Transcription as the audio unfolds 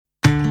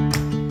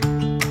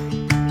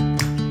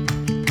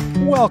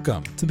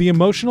welcome to the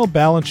Emotional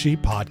Balance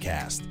Sheet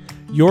Podcast,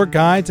 your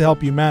guide to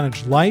help you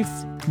manage life,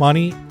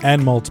 money,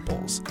 and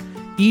multiples.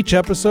 Each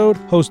episode,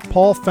 host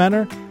Paul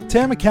Fenner,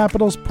 Tama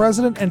Capital's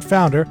president and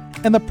founder,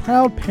 and the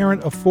proud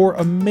parent of 4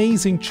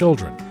 amazing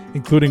children,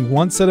 including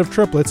 1 set of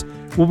triplets,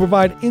 will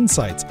provide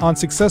insights on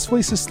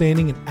successfully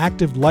sustaining an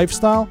active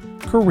lifestyle,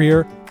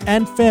 career,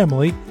 and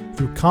family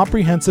through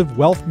comprehensive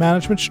wealth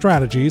management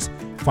strategies,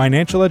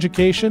 financial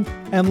education,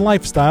 and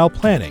lifestyle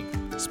planning,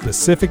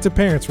 specific to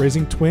parents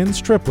raising twins,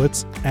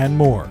 triplets, and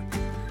more.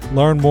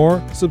 Learn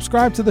more,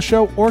 subscribe to the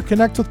show, or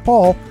connect with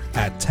Paul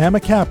at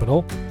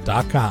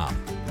tamacapital.com.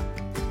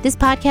 This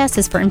podcast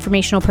is for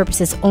informational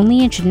purposes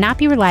only and should not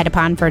be relied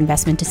upon for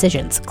investment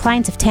decisions.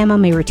 Clients of TAMA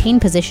may retain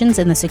positions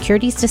in the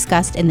securities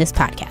discussed in this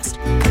podcast.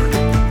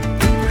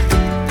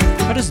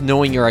 How does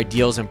knowing your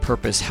ideals and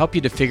purpose help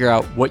you to figure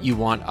out what you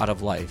want out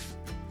of life?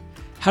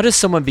 How does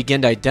someone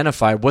begin to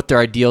identify what their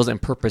ideals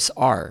and purpose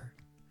are?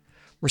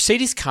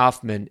 Mercedes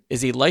Kaufman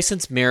is a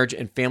licensed marriage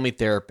and family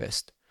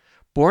therapist.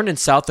 Born in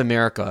South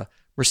America,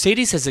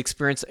 Mercedes has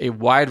experienced a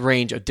wide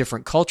range of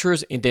different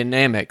cultures and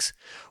dynamics,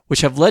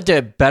 which have led to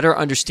a better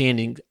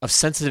understanding of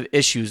sensitive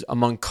issues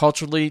among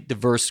culturally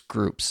diverse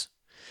groups.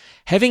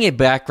 Having a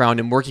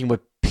background in working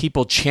with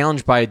people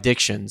challenged by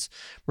addictions,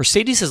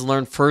 Mercedes has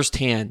learned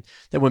firsthand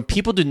that when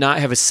people do not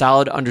have a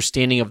solid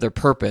understanding of their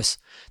purpose,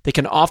 they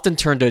can often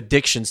turn to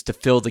addictions to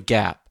fill the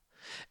gap.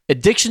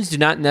 Addictions do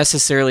not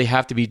necessarily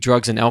have to be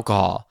drugs and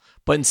alcohol,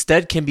 but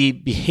instead can be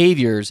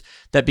behaviors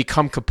that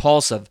become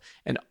compulsive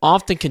and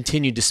often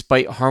continue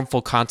despite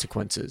harmful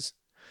consequences.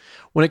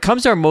 When it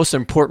comes to our most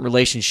important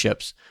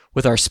relationships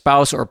with our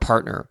spouse or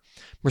partner,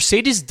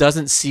 Mercedes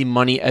doesn't see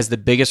money as the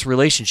biggest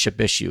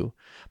relationship issue,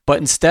 but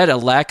instead a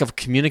lack of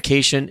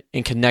communication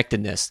and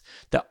connectedness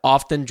that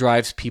often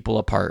drives people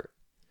apart.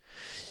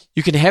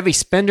 You can have a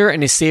spender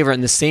and a saver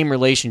in the same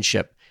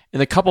relationship,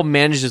 and the couple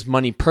manages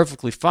money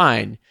perfectly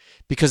fine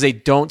because they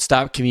don't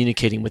stop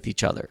communicating with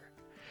each other.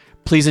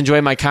 Please enjoy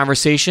my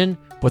conversation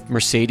with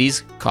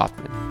Mercedes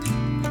Kaufman.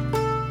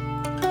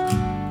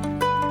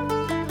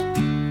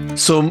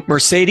 So,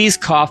 Mercedes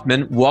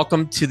Kaufman,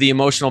 welcome to the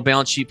Emotional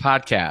Balance Sheet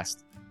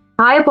Podcast.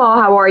 Hi, Paul.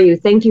 How are you?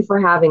 Thank you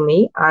for having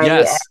me.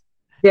 I'm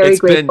very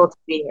grateful to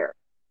be here.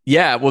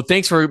 Yeah, well,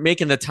 thanks for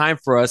making the time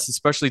for us,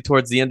 especially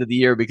towards the end of the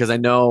year, because I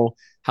know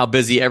how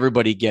busy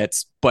everybody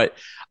gets. But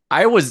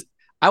I was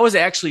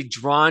actually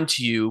drawn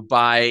to you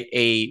by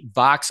a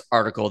Vox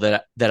article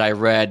that I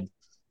read.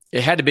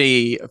 It had to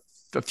be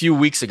a few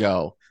weeks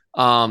ago.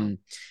 And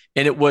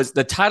it was,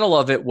 the title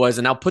of it was,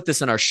 and I'll put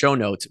this in our show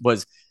notes,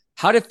 was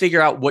How to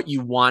Figure Out What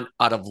You Want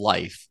Out of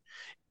Life.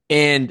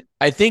 And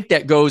I think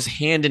that goes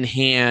hand in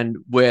hand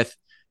with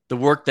the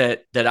work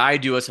that I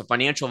do as a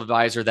financial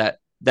advisor that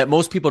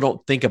most people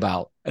don't think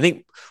about. I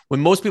think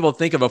when most people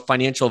think of a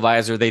financial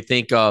advisor, they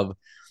think of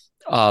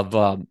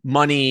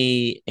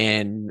money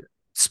and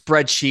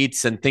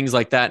spreadsheets and things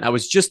like that. And I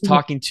was just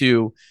talking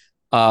to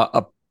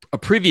a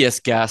previous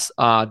guest,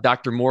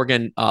 Dr.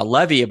 Morgan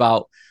Levy,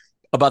 about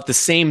the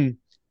same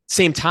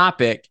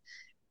topic.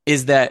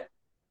 Is that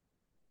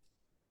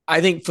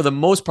I think for the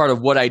most part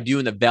of what I do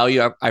and the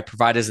value I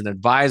provide as an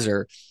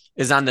advisor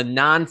is on the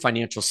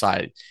non-financial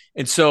side.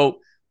 And so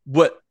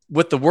what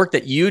the work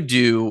that you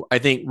do, I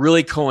think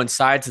really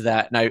coincides to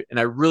that. And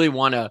I really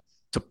want to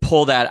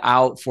pull that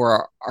out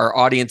for our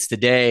audience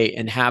today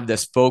and have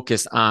this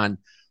focus on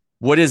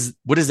what does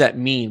that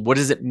mean? What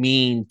does it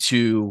mean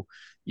to,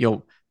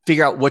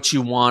 figure out what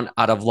you want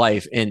out of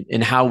life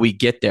and how we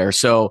get there?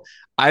 So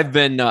I've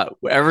been,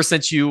 ever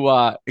since you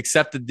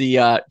accepted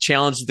the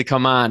challenge to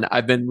come on,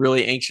 I've been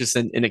really anxious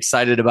and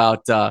excited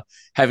about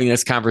having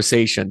this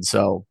conversation.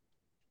 So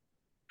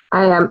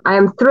I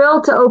am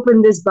thrilled to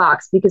open this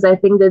box because I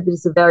think that this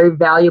is a very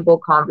valuable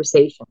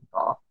conversation,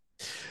 Paul.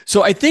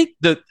 So I think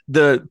the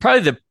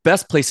probably the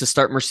best place to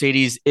start,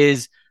 Mercedes,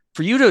 is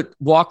for you to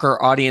walk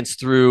our audience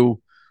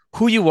through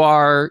who you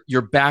are,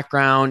 your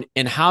background,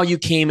 and how you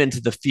came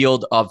into the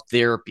field of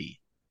therapy.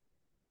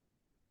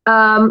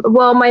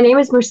 Well, my name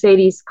is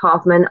Mercedes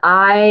Kaufman.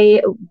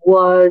 I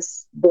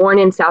was born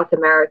in South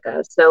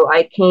America. So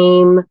I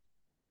came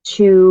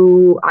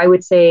to, I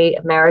would say,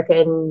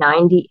 America in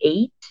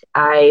 98.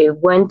 I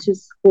went to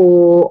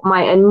school.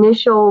 My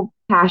initial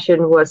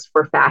passion was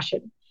for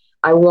fashion.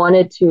 I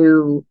wanted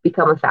to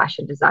become a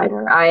fashion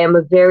designer. I am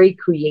a very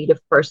creative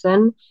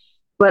person,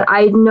 but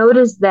I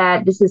noticed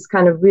that this is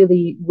kind of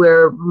really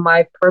where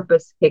my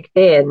purpose kicked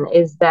in,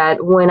 is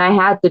that when I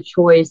had the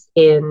choice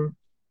in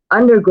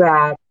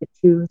undergrad to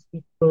choose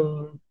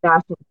between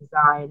fashion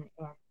design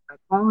and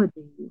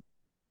psychology,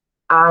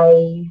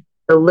 I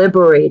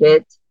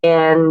deliberated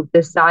and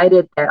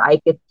decided that I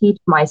could teach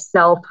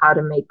myself how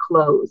to make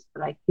clothes,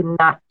 but I could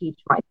not teach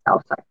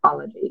myself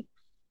psychology.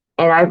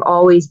 And I've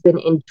always been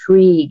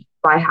intrigued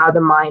by how the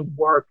mind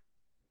works.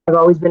 I've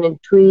always been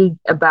intrigued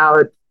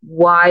about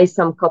why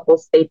some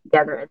couples stayed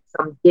together and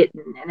some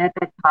didn't. And at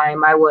that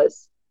time, I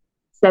was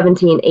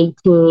 17,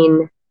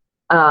 18,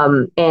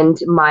 and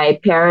my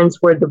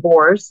parents were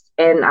divorced.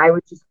 And I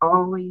was just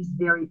always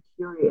very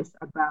curious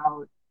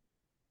about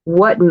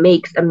what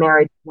makes a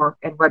marriage work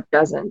and what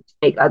doesn't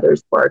make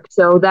others work.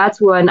 So that's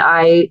when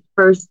I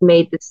first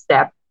made the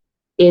step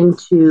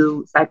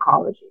into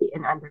psychology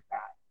in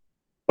undergrad.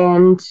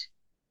 And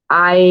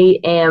I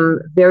am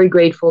very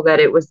grateful that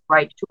it was the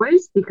right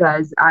choice,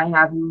 because I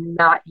have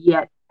not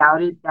yet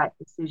doubted that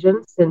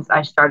decision since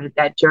I started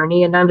that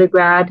journey in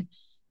undergrad.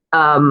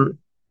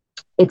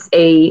 It's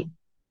a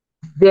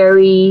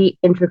very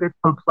intricate,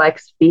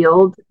 complex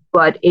field,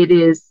 but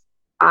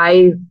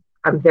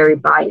I'm very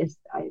biased,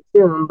 I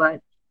assume,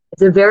 but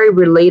it's a very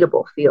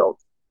relatable field.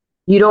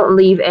 You don't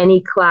leave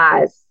any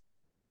class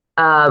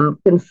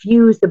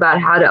confused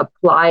about how to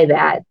apply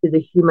that to the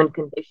human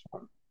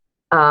condition.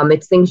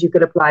 It's things you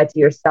could apply to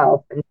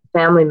yourself and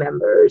family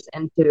members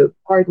and to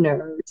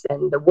partners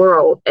and the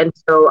world. And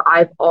so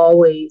I've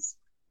always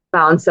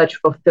found such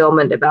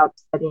fulfillment about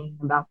studying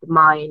about the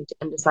mind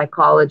and the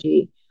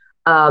psychology.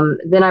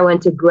 Then I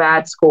went to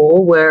grad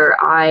school, where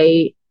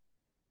I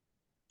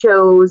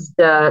chose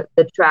the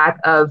track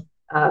of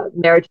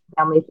marriage and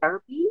family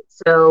therapy.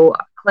 So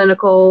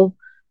clinical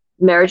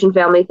marriage and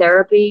family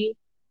therapy.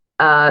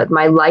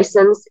 My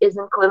license is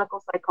in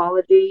clinical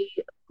psychology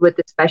with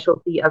the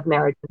specialty of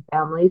marriage and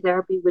family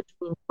therapy, which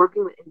means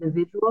working with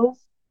individuals,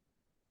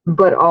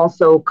 but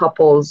also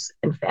couples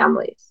and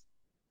families.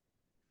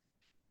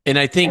 And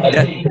I think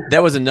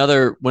that was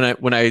another,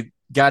 when I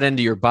got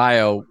into your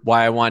bio,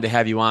 why I wanted to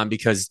have you on,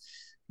 because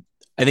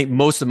I think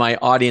most of my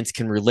audience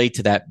can relate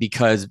to that,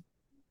 because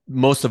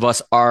most of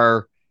us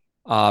are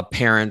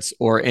parents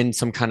or in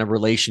some kind of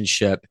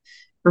relationship.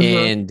 Mm-hmm.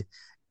 And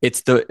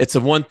it's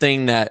the one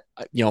thing that,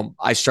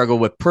 I struggle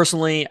with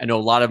personally. I know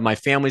a lot of my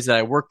families that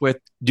I work with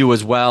do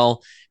as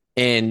well.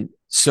 And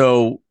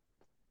so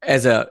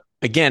as a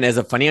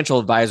financial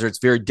advisor, it's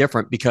very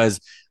different, because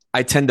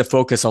I tend to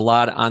focus a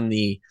lot on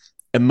the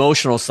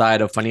emotional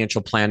side of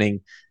financial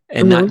planning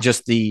and mm-hmm. not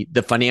just the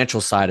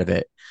financial side of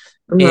it.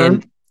 Mm-hmm.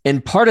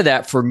 And part of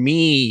that for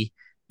me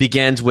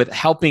begins with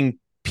helping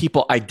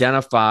people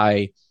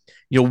identify,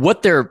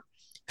 what their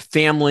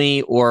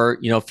family, or,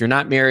 if you're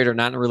not married or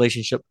not in a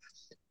relationship,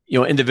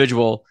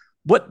 individual,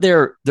 what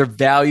their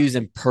values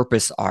and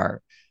purpose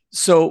are.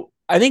 So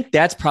I think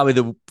that's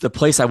probably the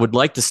place I would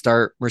like to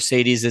start,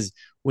 Mercedes, is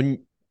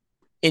when,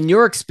 in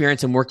your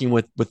experience in working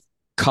with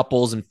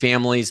couples and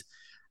families,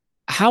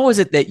 how is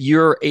it that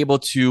you're able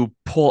to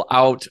pull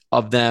out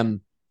of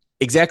them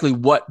exactly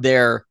what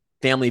their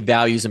family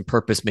values and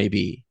purpose may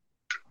be?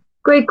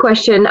 Great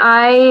question.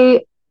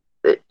 I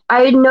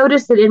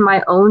noticed it in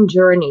my own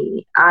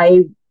journey.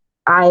 I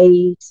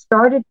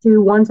started to,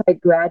 once I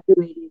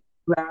graduated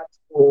grad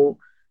school,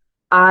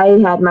 I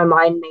had my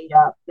mind made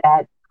up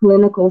that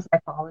clinical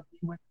psychology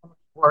was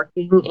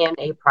working in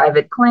a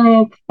private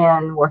clinic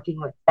and working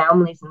with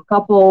families and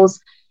couples.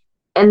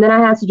 And then I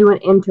had to do an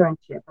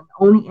internship. And the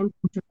only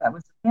internship that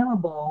was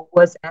available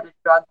was at a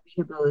drug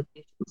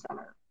rehabilitation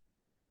center.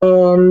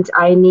 And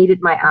I needed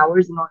my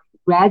hours in order to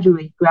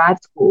graduate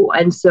grad school.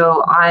 And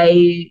so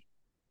I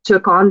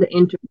took on the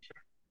internship.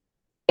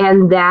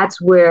 And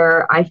that's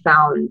where I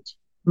found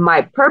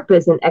my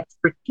purpose and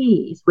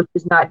expertise, which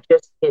is not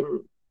just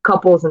in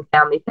couples and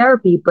family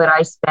therapy, but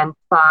I spent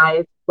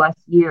 5+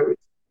 years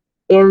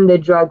in the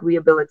drug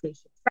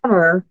rehabilitation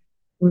center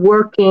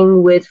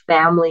working with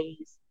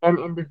families and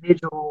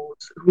individuals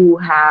who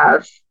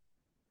have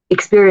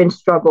experienced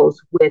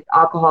struggles with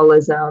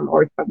alcoholism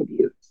or drug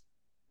abuse.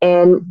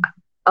 And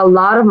a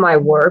lot of my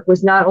work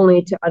was not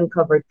only to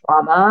uncover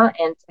trauma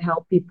and to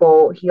help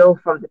people heal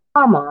from the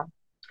trauma,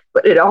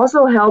 but it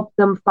also helped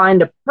them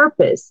find a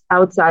purpose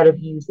outside of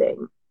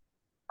using,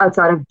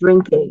 outside of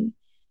drinking.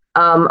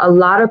 A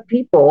lot of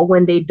people,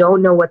 when they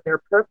don't know what their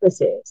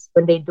purpose is,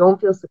 when they don't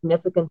feel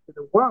significant to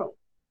the world,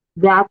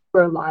 that's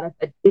where a lot of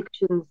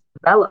addictions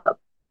develop.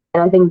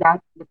 And I think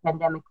that the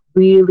pandemic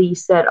really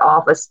set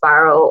off a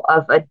spiral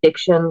of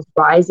addictions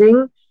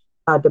rising,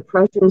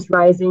 depressions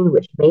rising,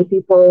 which made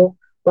people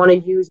want to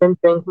use and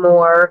drink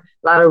more.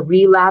 A lot of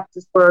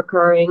relapses were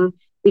occurring,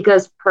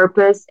 because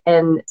purpose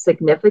and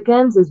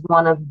significance is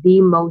one of the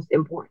most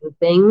important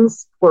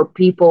things for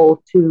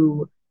people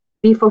to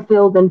be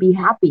fulfilled and be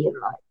happy in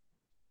life.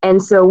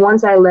 And so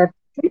once I left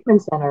the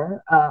treatment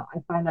center, I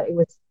found out it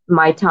was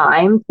my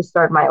time to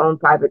start my own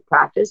private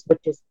practice, which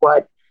is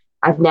what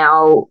I've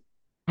now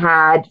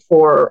had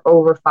for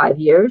over 5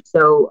 years.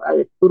 So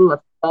a total of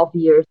 12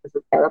 years as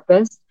a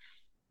therapist.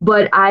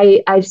 But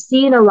I've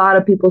seen a lot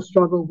of people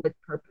struggle with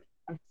purpose.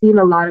 I've seen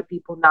a lot of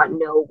people not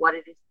know what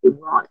it is they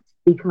want,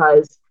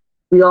 because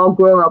we all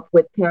grow up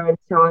with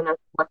parents telling us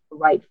what the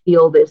right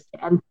field is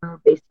to enter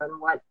based on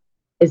what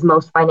is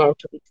most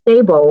financially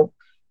stable.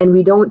 And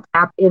we don't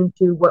tap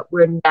into what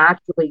we're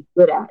naturally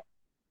good at.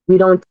 We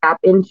don't tap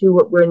into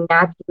what we're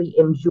naturally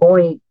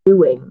enjoying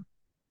doing.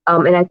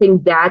 And I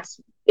think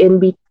that's in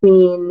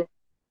between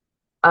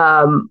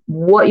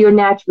what you're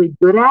naturally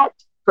good at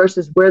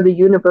versus where the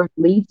universe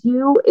leads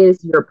you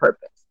is your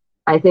purpose.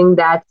 I think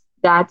that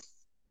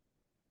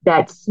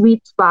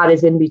sweet spot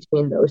is in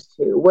between those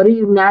two. What are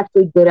you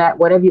naturally good at?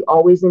 What have you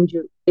always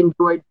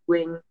enjoyed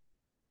doing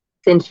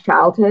since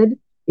childhood?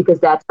 Because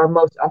that's our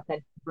most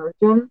authentic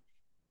version,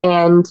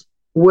 and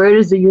where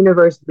does the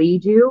universe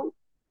lead you?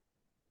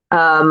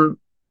 And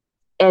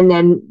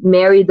then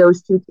marry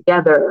those two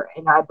together,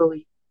 and I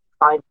believe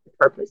find the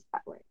purpose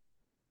that way.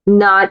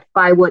 Not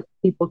by what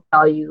people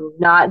tell you,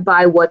 not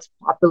by what's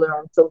popular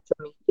on social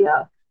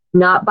media,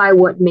 not by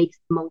what makes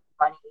the most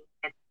money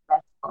and the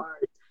best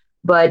cars,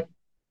 but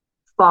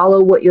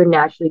follow what you're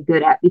naturally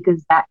good at,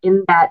 because that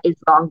is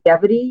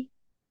longevity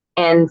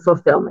and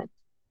fulfillment.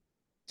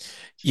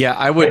 Yeah,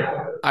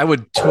 I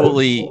would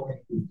totally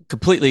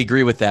completely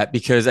agree with that,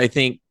 because I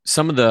think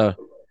some of the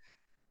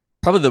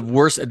probably the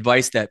worst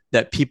advice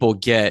that people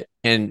get,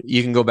 and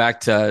you can go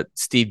back to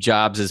Steve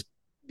Jobs'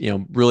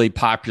 really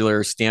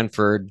popular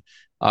Stanford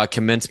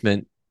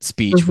commencement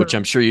speech, which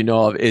I'm sure you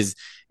know of, is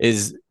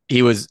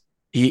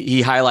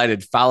he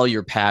highlighted follow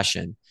your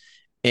passion,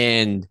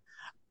 and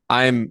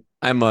I'm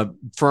a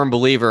firm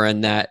believer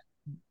in that.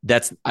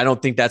 I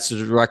don't think that's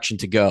the direction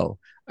to go.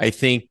 I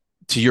think,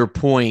 to your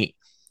point,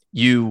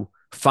 you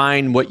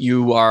find what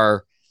you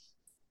are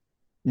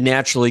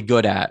naturally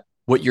good at,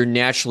 what you're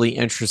naturally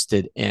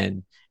interested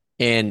in,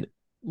 and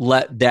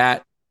let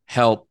that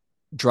help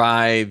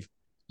drive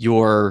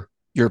your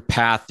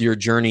path, your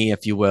journey,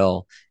 if you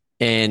will.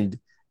 And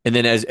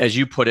then as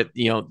you put it,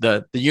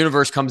 the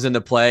universe comes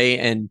into play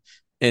and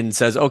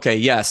says, okay,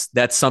 yes,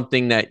 that's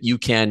something that you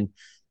can,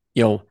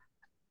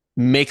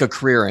 make a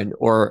career in,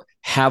 or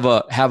have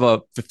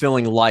a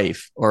fulfilling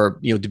life, or,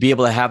 to be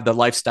able to have the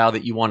lifestyle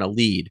that you want to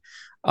lead.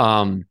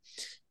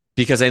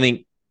 Because I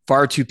think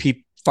far too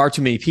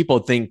many people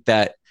think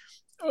that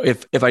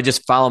if I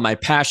just follow my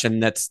passion,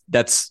 that's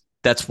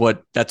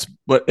what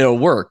it'll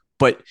work.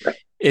 But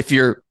if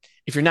you're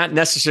not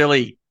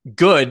necessarily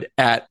good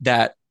at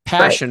that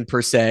passion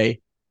per se,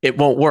 it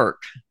won't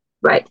work.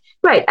 Right.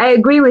 I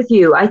agree with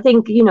you. I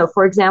think,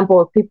 for example,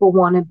 if people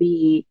want to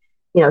be,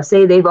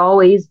 say they've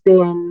always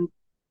been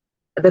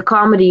the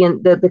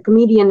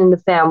comedian in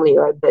the family,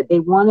 or that they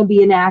want to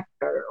be an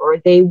actor, or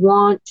they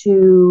want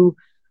to,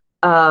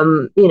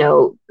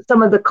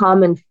 some of the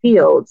common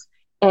fields,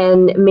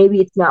 and maybe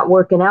it's not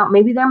working out.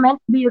 Maybe they're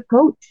meant to be a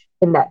coach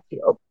in that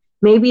field.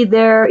 Maybe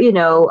they're,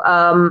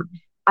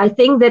 I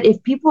think that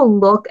if people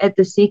look at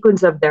the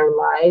sequence of their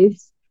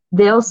lives,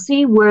 they'll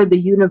see where the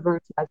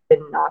universe has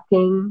been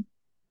knocking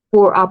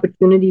for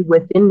opportunity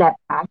within that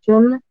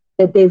passion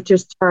that they've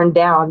just turned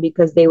down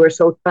because they were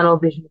so tunnel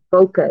vision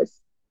focused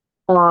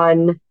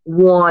on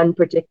one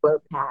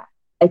particular path.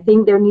 I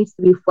think there needs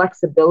to be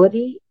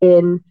flexibility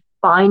in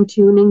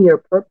fine-tuning your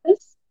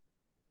purpose.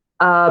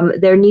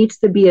 There needs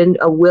to be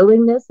a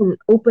willingness and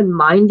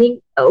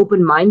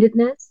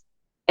open-mindedness.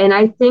 And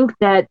I think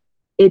that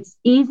it's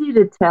easy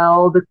to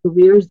tell the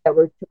careers that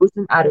were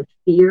chosen out of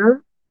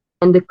fear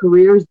and the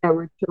careers that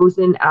were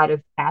chosen out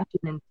of passion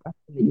and trust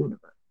in the universe.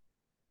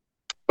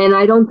 And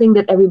I don't think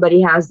that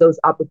everybody has those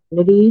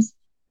opportunities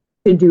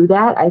to do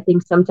that. I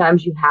think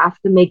sometimes you have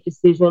to make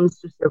decisions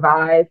to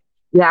survive.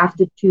 You have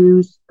to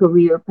choose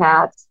career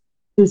paths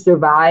to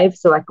survive.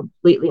 So I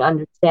completely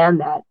understand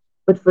that.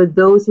 But for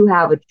those who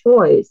have a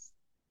choice,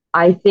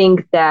 I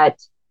think that,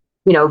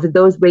 for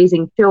those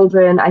raising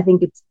children, I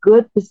think it's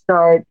good to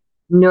start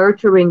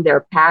nurturing their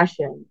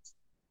passions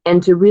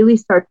and to really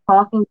start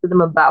talking to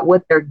them about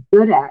what they're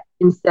good at,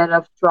 instead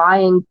of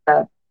trying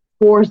to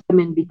force them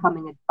in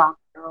becoming a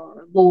doctor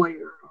or a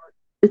lawyer, or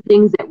the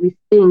things that we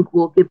think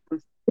will give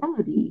them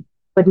stability,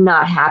 but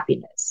not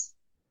happiness.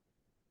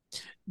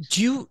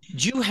 Do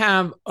you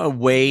have a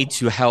way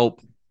to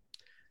help,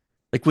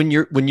 like when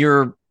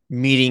you're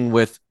meeting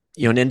with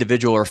an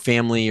individual or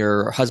family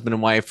or husband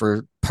and wife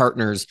or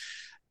partners,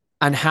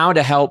 on how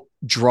to help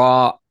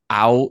draw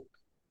out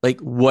like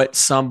what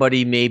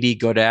somebody may be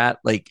good at,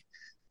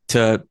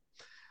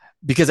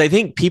 because I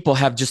think people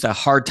have just a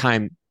hard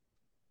time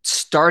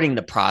starting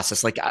the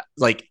process. Like I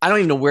don't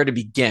even know where to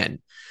begin.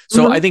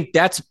 So I think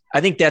that's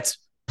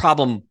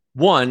problem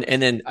one.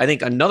 And then I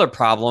think another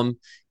problem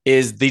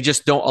is they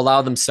just don't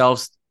allow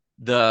themselves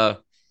the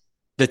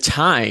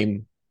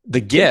time,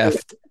 the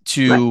gift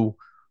to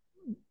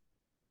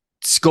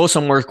go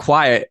somewhere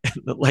quiet,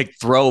 like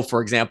Thoreau,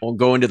 for example, and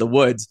go into the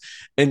woods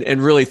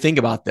and really think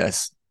about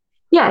this.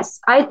 Yes,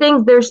 I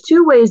think there's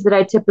two ways that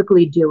I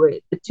typically do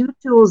it. The two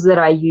tools that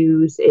I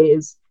use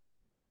is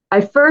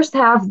I first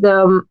have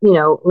them,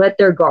 let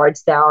their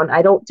guards down.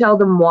 I don't tell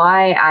them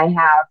why I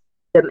have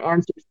them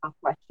answer some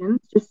questions,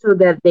 just so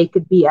that they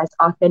could be as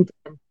authentic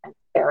and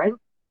transparent,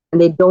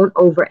 and they don't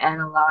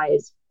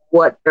overanalyze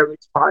what their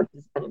response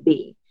is going to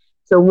be.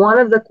 So one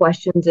of the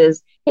questions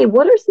is, hey,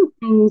 what are some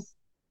things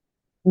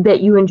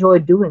that you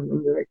enjoyed doing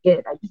when you were a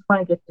kid? I just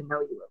want to get to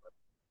know you a little.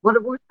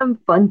 What were some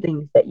fun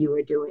things that you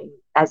were doing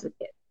as a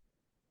kid?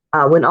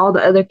 When all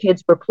the other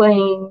kids were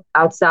playing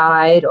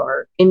outside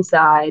or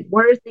inside,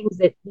 what are things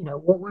that,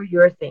 what were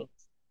your things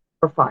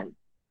for fun?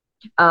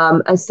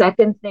 A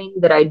second thing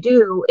that I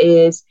do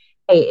is,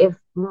 hey, if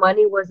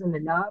money wasn't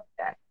an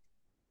object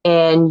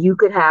and you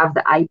could have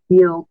the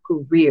ideal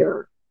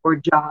career or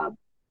job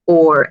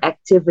or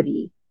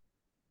activity,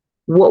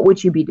 what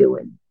would you be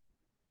doing?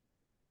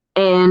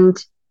 And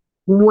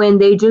when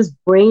they just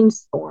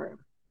brainstorm,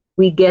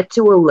 we get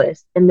to a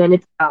list, and then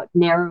it's about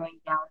narrowing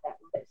down that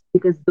list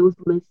because those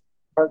lists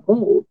are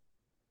gold.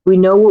 We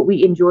know what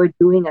we enjoyed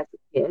doing as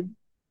a kid.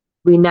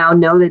 We now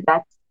know that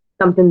that's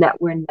something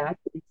that we're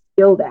naturally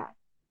skilled at.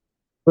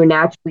 We're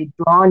naturally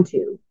drawn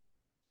to.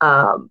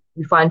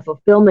 We find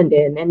fulfillment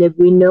in. And if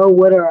we know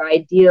what our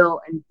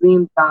ideal and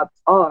dream jobs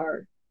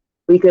are,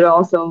 we could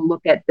also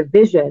look at the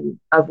vision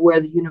of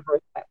where the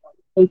universe might want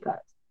to take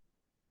us.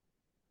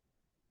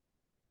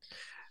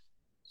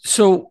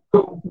 So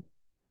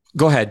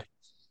go ahead.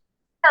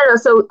 Yeah,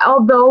 so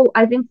although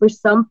I think for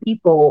some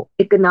people,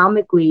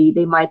 economically,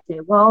 they might say,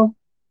 well,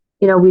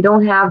 we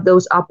don't have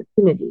those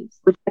opportunities,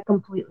 which I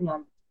completely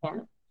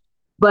understand.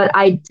 But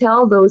I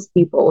tell those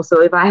people,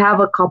 so if I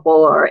have a couple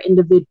or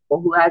individual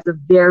who has a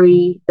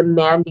very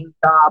demanding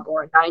job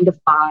or a 9 to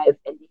 5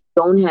 and they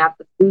don't have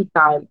the free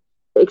time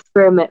to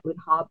experiment with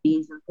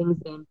hobbies and things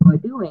they enjoy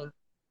doing,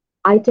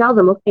 I tell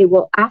them, okay,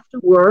 well, after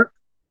work,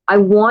 I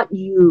want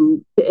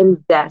you to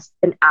invest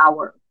an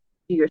hour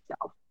to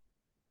yourself.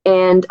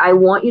 And I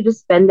want you to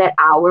spend that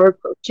hour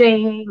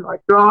crocheting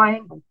or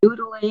drawing or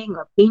doodling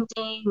or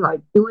painting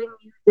or doing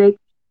music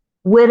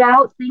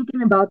without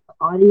thinking about the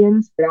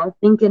audience, without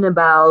thinking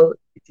about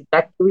the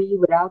trajectory,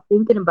 without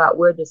thinking about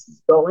where this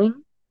is going.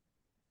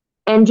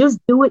 And just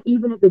do it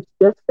even if it's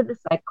just for the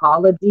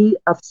psychology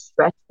of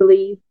stress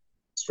relief,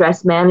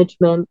 stress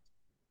management,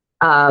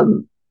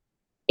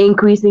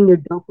 increasing your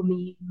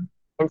dopamine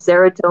and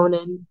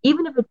serotonin,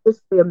 even if it's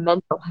just for your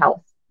mental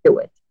health, do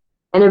it.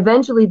 And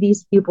eventually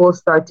these people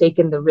start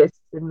taking the risks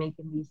and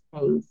making these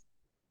things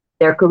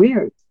their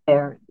careers,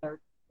 their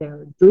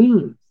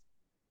dreams.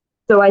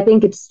 So I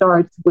think it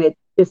starts with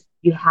just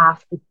you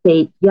have to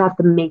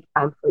make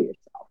time for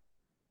yourself.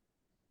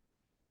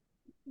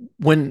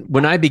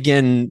 When I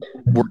begin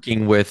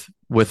working with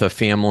a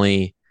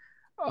family,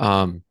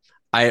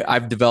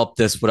 I've developed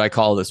this, what I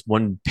call this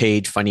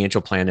 1-page financial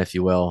plan, if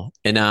you will.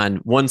 And on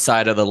one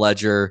side of the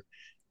ledger,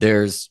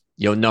 there's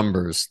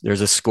numbers,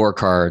 there's a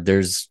scorecard,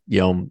 there's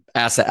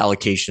asset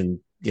allocation,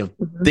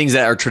 things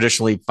that are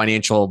traditionally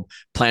financial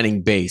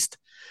planning based.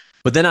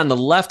 But then on the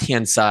left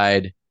hand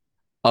side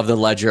of the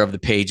ledger of the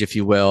page, if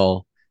you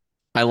will,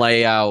 I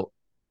lay out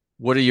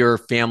what are your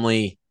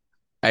family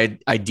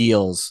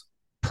ideals,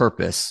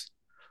 purpose,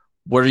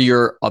 what are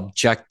your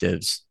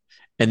objectives,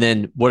 and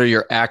then what are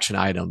your action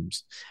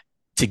items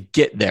to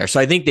get there. So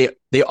I think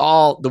they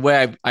all, the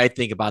way I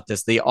think about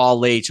this, they all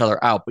lay each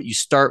other out, but you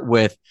start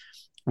with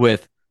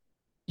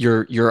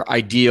your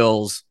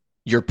ideals,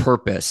 your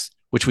purpose,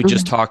 which we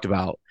just talked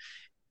about.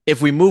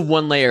 If we move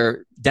one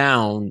layer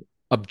down,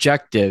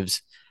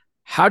 objectives,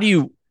 how do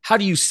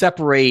you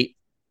separate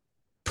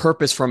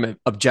purpose from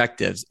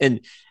objectives?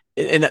 And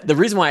the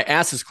reason why I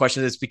ask this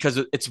question is because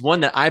it's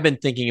one that I've been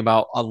thinking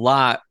about a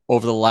lot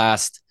over the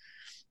last,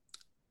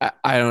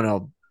 I don't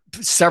know,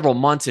 several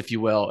months, if you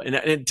will.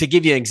 And to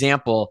give you an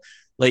example,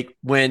 like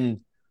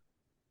when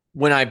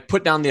I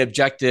put down the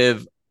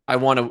objective, I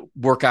want to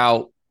work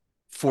out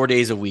 4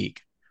 days a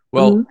week.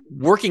 Well,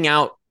 working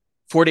out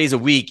 4 days a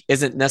week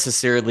isn't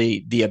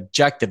necessarily the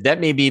objective. That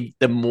may be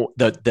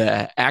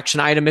the action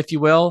item, if you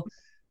will,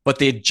 but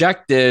the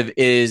objective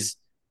is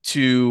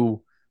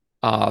to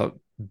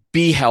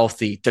be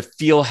healthy, to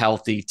feel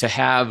healthy, to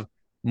have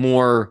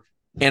more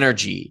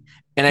energy.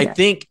 And I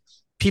think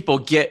people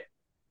get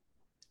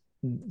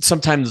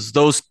sometimes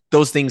those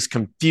things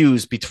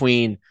confused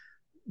between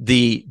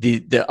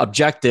the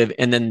objective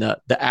and then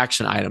the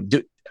action item.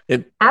 Do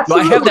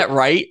I have that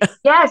right?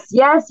 Yes,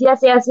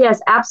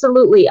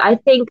 absolutely. I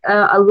think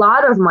a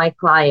lot of my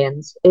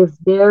clients, if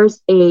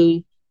there's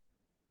a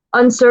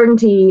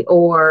uncertainty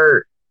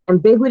or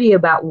ambiguity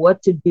about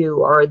what to do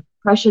or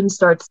depression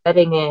starts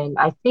setting in,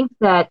 I think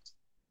that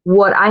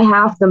what I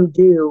have them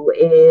do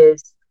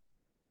is,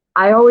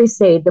 I always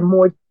say, the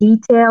more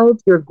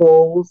detailed your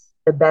goals,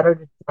 the better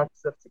the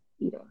chance of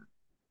succeeding.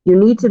 You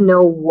need to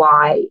know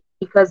why,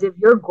 because if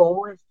your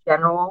goal is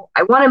general,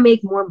 I want to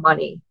make more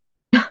money,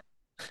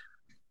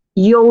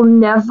 you'll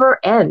never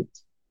end.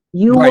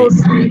 You will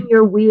spin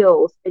your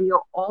wheels and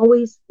you'll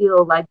always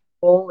feel like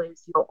the goal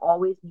is you'll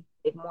always need to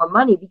make more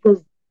money because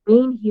the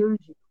brain hears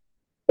you.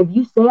 If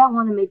you say, I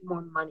want to make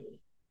more money,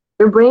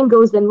 your brain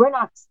goes, then we're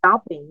not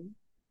stopping,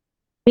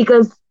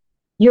 because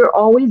you're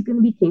always going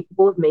to be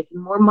capable of making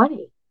more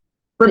money.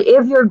 But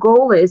if your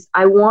goal is,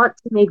 I want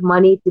to make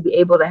money to be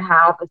able to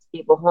have a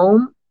stable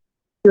home,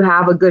 to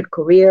have a good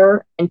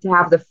career, and to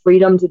have the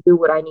freedom to do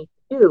what I need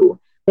to do,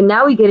 and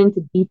now we get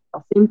into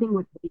detail. Same thing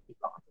with weight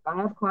loss. If I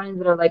have clients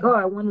that are like, oh,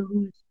 I want to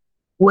lose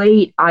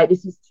weight,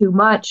 this is too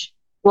much.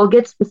 Well,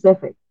 get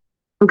specific.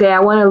 Okay, I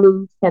want to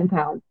lose 10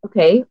 pounds.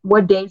 Okay,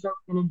 what days are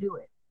we going to do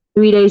it?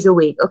 3 days a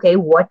week. Okay,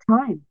 what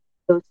time?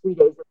 Those 3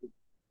 days a week.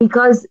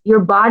 Because your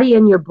body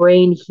and your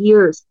brain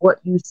hears what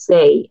you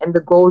say and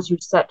the goals you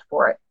set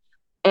for it,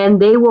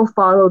 and they will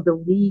follow the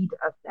lead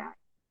of that.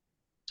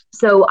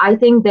 So I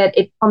think that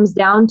it comes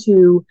down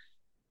to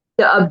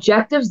the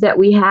objectives that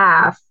we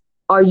have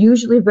are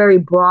usually very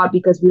broad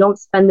because we don't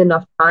spend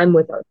enough time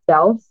with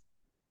ourselves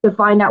to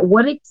find out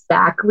what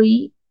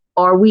exactly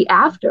are we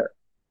after.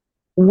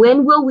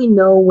 When will we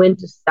know when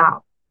to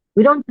stop?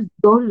 We don't just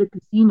go to the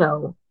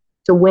casino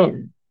to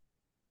win.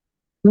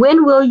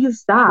 When will you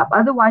stop?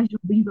 Otherwise, you'll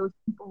be those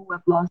people who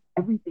have lost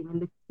everything in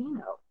the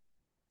casino.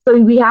 So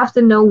we have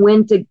to know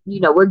when to,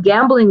 we're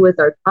gambling with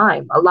our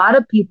time. A lot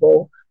of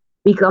people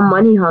become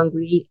money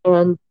hungry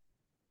and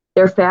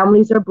their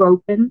families are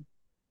broken.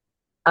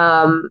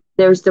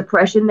 There's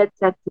depression that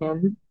sets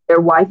in. Their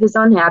wife is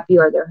unhappy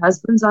or their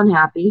husband's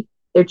unhappy.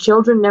 Their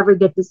children never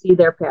get to see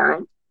their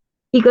parents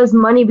because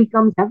money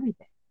becomes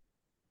everything.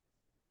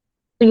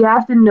 So you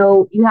have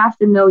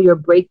to know your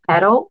brake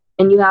pedal,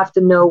 and you have to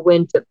know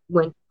when to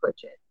push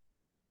it.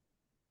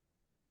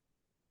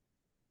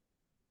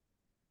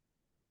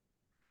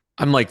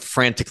 I'm like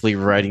frantically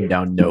writing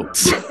down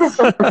notes,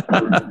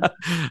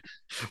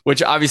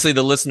 which obviously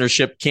the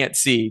listenership can't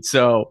see.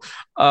 So,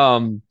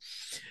 man,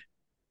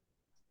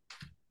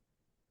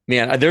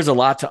 there's a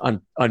lot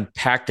to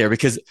unpack there,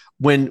 because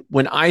when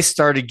I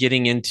started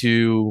getting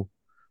into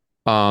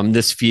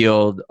this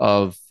field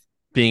of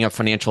being a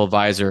financial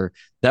advisor,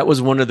 that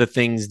was one of the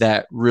things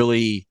that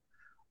really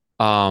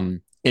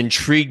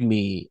intrigued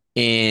me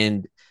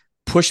and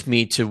pushed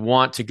me to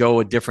want to go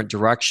a different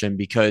direction,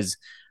 because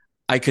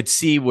I could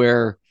see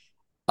where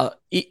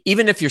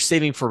even if you're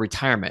saving for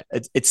retirement,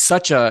 it's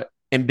such a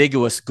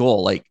ambiguous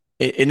goal. Like,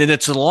 and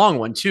it's a long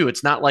one too.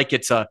 It's not like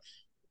it's a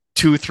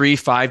 2, 3,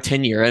 5,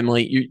 10 year.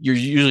 Emily, you're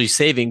usually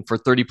saving for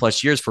 30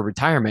 plus years for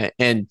retirement.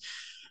 And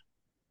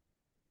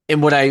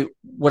what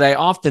I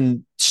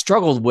often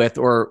struggled with,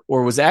 or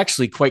was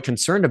actually quite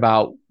concerned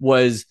about,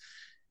 was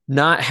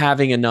not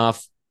having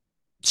enough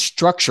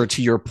structure,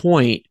 to your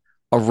point,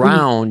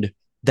 around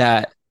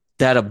that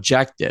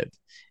objective.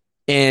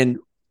 And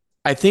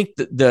I think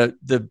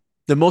that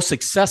the most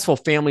successful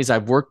families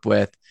I've worked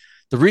with,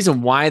 the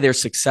reason why they're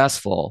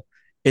successful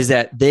is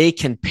that they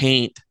can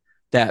paint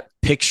that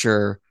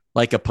picture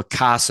like a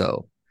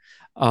Picasso.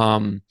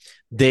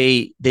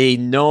 They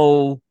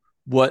know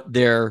what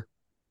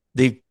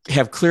they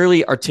have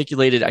clearly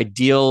articulated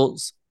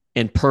ideals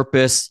and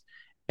purpose,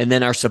 and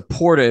then are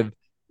supportive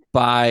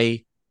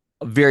by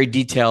a very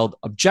detailed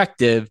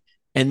objective.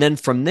 And then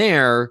from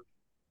there,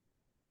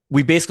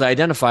 we basically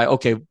identify,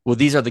 okay, well,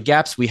 these are the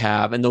gaps we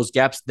have, and those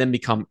gaps then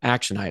become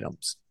action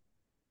items.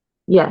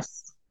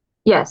 Yes.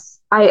 Yes,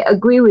 I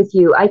agree with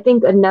you. I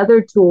think another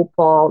tool,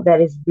 Paul,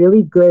 that is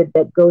really good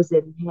that goes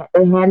hand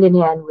in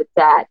hand with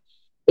that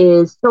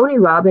is Tony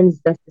Robbins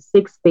does the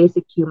 6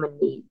 basic human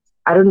needs.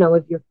 I don't know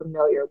if you're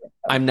familiar with them.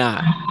 I'm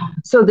not.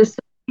 So the 6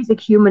 basic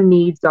human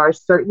needs are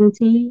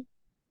certainty,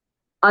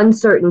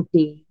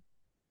 uncertainty,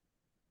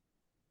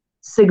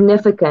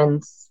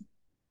 significance,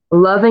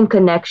 love and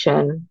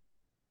connection,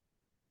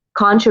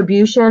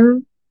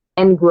 contribution,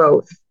 and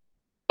growth.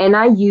 And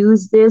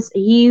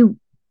he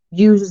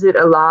uses it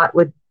a lot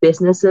with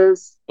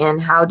businesses and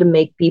how to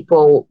make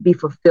people be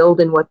fulfilled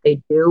in what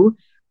they do.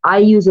 I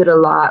use it a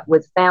lot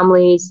with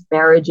families,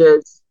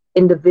 marriages,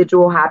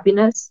 individual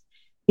happiness,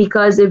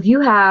 because if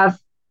you have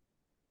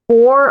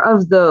 4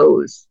 of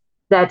those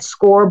that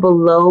score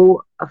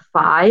below a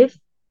 5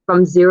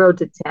 from 0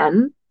 to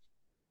 10,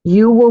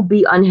 you will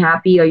be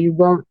unhappy, or you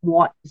won't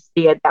want to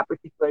stay at that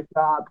particular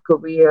job,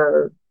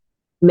 career,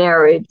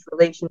 marriage,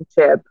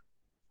 relationship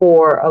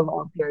for a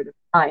long period of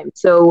time.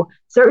 So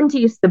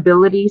certainty is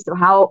stability. So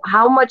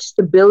how much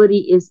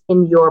stability is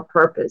in your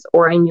purpose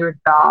or in your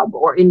job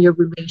or in your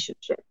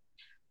relationship?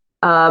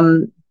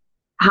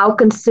 How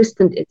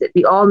consistent is it?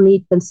 We all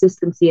need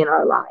consistency in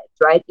our lives,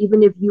 right?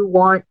 Even if you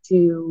want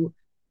to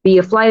be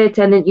a flight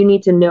attendant, you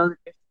need to know that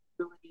there's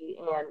stability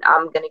and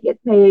I'm going to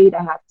get paid.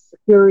 I have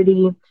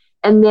security.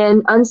 And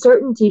then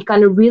uncertainty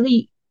kind of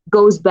really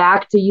goes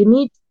back to, you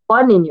need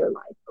fun in your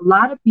life. A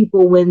lot of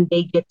people, when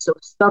they get so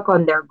stuck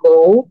on their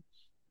goal,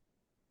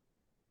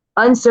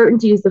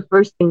 uncertainty is the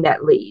first thing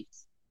that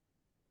leaves.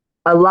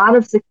 A lot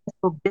of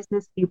successful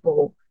business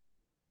people,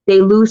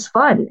 they lose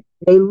fun.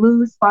 They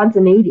lose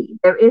spontaneity.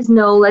 There is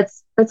no,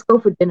 let's go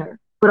for dinner,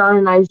 put on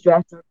a nice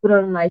dress or put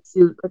on a nice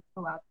suit, let's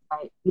go out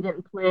tonight. We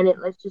didn't plan it,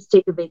 let's just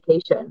take a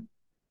vacation.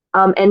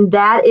 And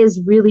that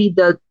is really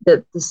the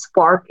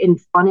spark and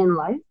fun in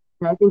life.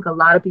 And I think a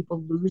lot of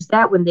people lose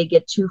that when they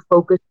get too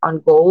focused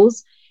on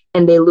goals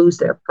and they lose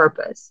their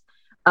purpose.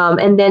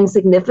 And then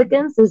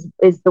significance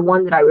is the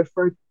one that I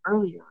referred to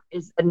earlier,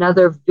 is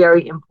another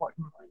very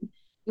important one.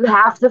 You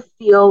have to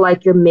feel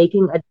like you're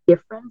making a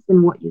difference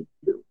in what you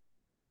do.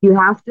 You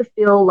have to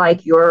feel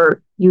like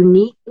you're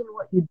unique in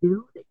what you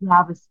do, that you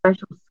have a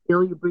special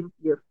skill you bring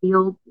to your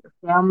field, to your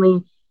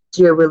family,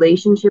 to your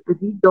relationship. If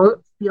you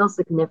don't feel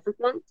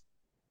significant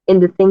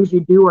in the things you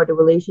do or the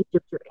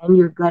relationships you're in,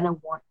 you're going to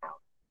want out.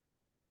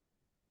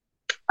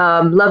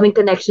 Loving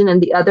connection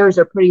and the others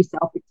are pretty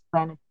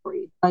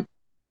self-explanatory, but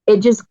it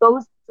just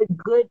goes to a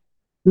good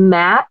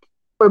map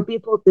for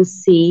people to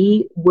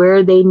see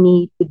where they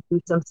need to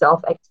do some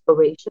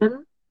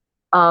self-exploration,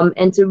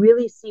 and to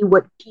really see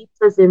what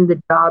keeps us in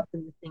the jobs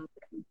and the things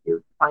that we do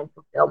to find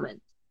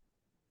fulfillment.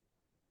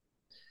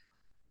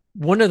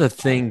 One of the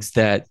things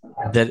that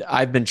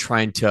I've been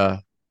trying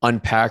to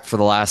unpack for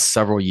the last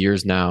several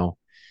years now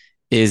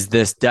is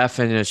this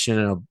definition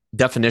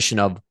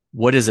of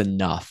what is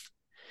enough.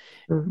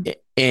 Mm-hmm.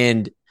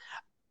 And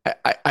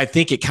I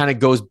think it kind of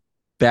goes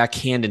back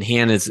hand in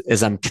hand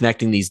as I'm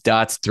connecting these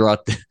dots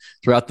throughout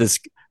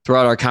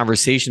our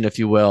conversation, if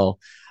you will,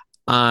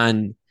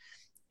 on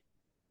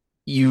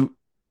you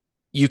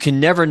can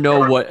never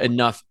know what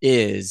enough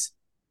is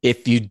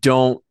if you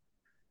don't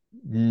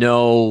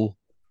know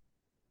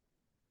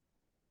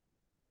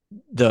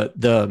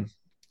the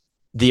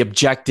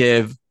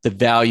objective, the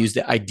values,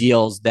 the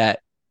ideals that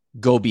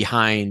go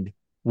behind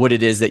what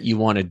it is that you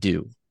want to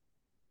do.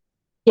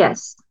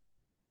 Yes,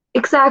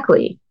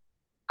 exactly.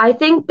 I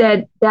think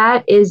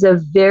that is a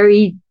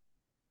very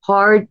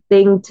hard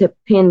thing to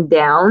pin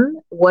down,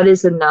 what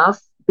is enough,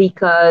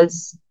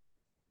 because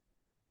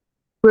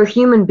we're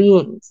human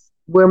beings.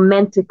 We're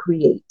meant to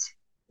create.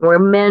 We're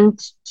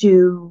meant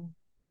to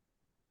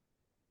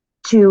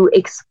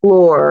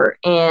explore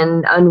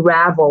and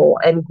unravel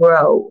and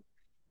grow.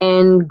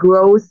 And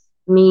growth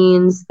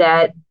means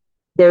that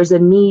there's a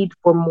need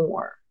for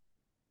more,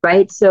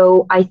 right?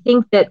 So I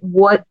think that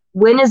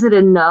when is it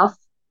enough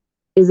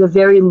is a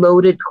very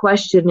loaded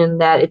question, in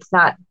that it's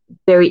not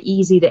very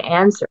easy to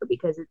answer,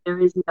 because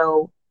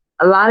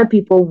a lot of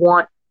people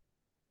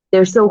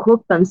they're so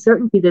hooked on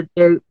certainty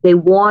that they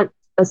want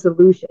a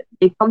solution.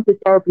 They come to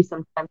therapy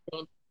sometimes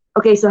saying,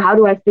 okay, so how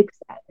do I fix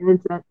that? And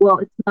it's like, well,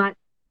 it's not,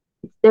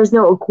 there's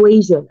no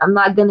equation. I'm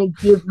not going to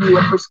give you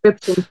a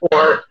prescription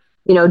for,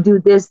 do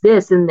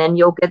this, and then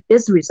you'll get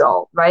this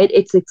result, right?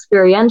 It's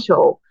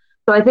experiential.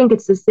 So I think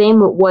it's the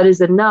same with what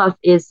is enough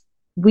is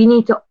we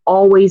need to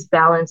always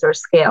balance our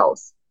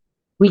scales.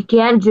 We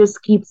can't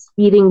just keep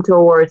speeding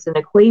towards an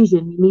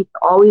equation. You need to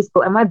always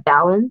go, am I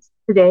balanced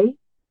today?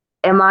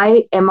 Am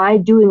I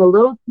doing a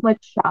little too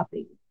much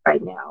shopping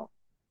right now?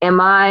 Am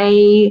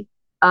I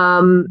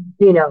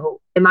doing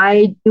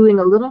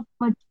a little too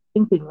much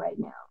thinking right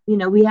now?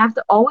 We have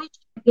to always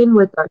check in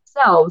with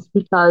ourselves,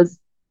 because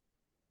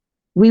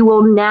we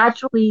will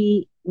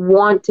naturally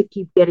want to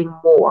keep getting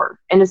more.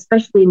 And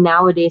especially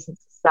nowadays in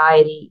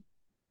society,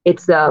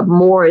 it's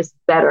more is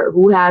better.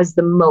 Who has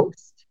the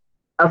most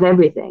of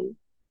everything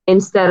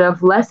instead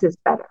of less is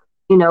better?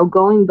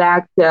 Going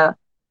back to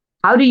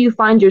how do you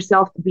find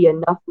yourself to be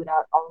enough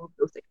without all of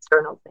those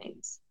external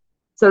things?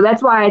 So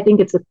that's why I think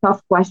it's a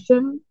tough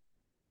question,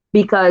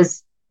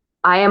 because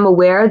I am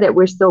aware that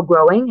we're still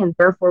growing, and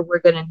therefore we're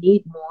going to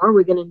need more.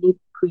 We're going to need to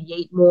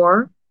create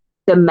more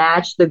to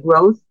match the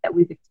growth that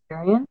we've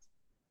experienced.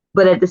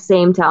 But at the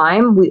same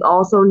time, we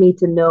also need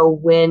to know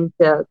when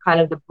to kind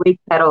of the brake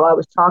pedal I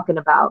was talking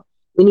about.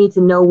 We need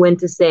to know when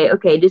to say,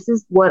 okay, this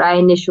is what I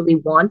initially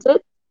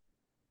wanted.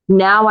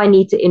 Now I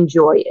need to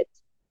enjoy it.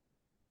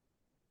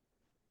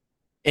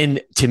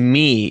 And to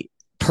me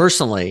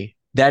personally,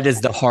 that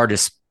is the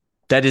hardest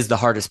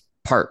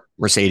part,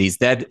 Mercedes,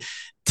 that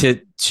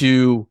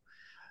to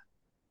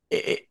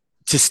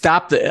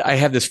stop I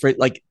have this phrase,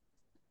 like,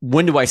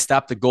 when do I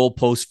stop the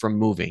goalpost from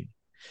moving?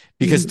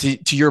 Because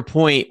to your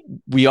point,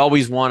 we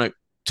always want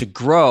to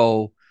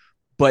grow,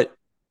 but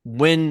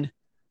when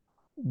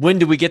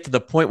do we get to the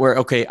point where,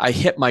 okay, I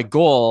hit my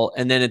goal,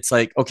 and then it's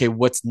like, okay,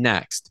 what's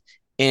next?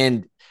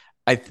 And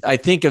I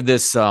think of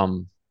this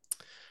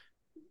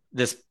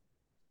this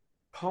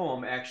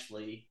poem,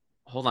 actually.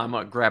 Hold on, I'm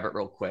gonna grab it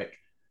real quick.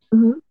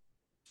 Mm-hmm.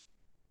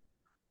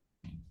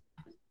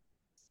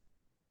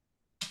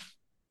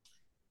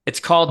 It's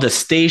called The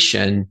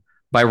Station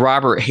by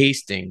Robert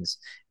Hastings.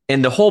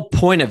 And the whole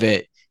point of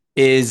it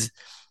is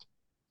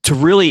to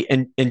really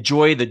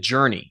enjoy the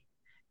journey.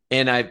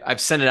 And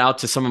I've sent it out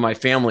to some of my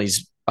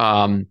families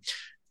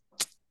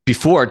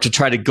before to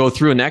try to go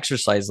through an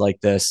exercise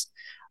like this.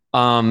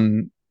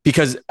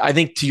 Because I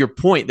think, to your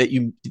point that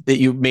you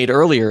made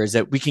earlier, is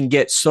that we can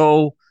get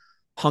so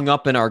hung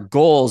up in our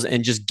goals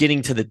and just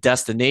getting to the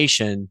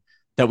destination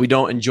that we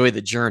don't enjoy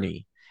the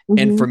journey. Mm-hmm.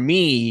 And for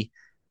me,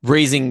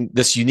 raising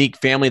this unique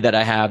family that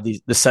I have,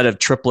 the set of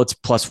triplets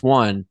plus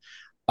one,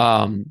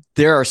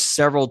 there are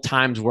several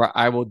times where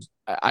I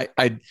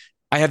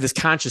have this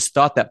conscious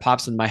thought that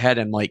pops in my head.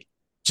 I'm like,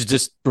 to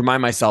just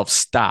remind myself,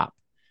 stop,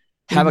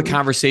 have a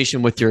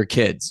conversation with your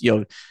kids.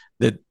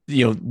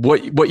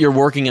 What you're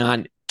working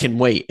on can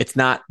wait. It's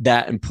not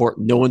that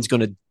important. No one's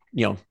going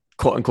to,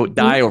 quote unquote,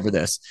 die over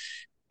this.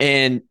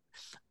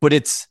 But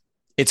it's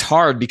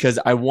hard, because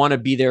I want to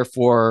be there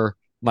for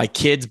my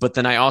kids, but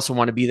then I also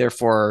want to be there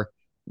for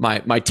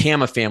my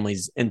TAMA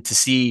families, and to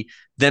see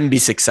them be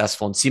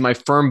successful and see my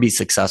firm be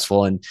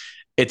successful. And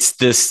it's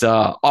this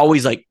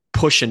always like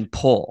push and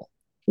pull.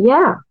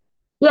 Yeah.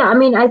 Yeah. I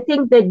mean, I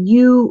think that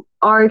you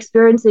are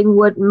experiencing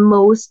what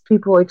most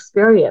people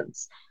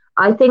experience.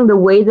 I think the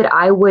way that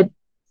I would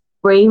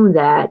frame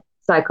that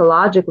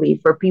psychologically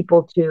for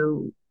people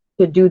to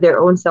do their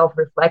own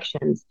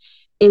self-reflections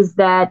is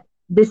that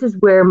this is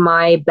where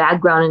my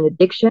background in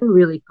addiction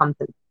really comes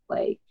into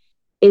play,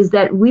 is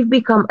that we've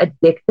become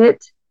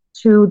addicted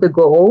to the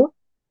goal,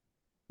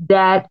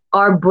 that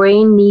our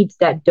brain needs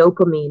that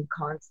dopamine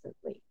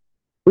constantly.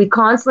 We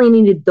constantly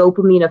need the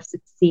dopamine of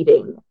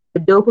succeeding, the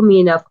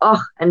dopamine of,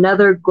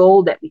 another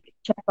goal that we could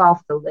check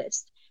off the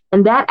list.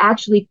 And that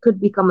actually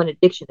could become an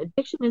addiction.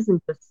 Addiction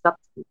isn't just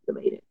substance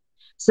related.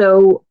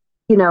 So,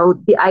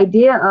 the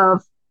idea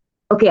of,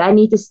 okay, I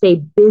need to stay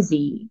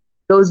busy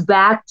goes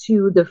back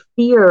to the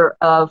fear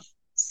of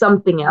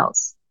something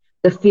else,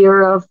 the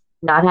fear of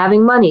not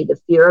having money, the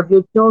fear of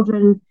your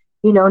children,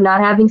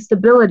 not having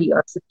stability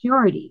or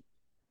security.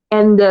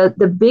 And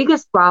the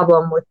biggest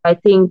problem with, I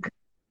think,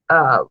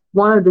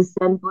 one of the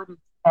Zen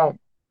Buddhists said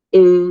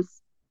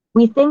is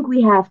we think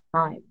we have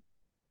time.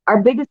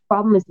 Our biggest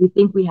problem is we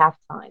think we have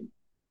time.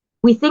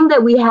 We think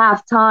that we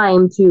have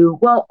time to,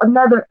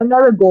 another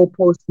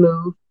goalpost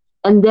move,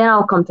 and then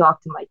I'll come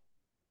talk to my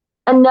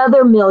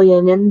another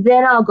million, and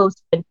then I'll go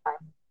spend time.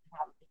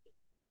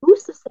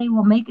 Who's to say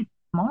we'll make it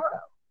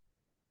tomorrow?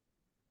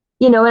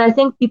 And I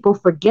think people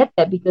forget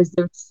that because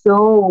they're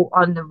so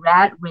on the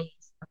rat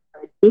race of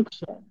their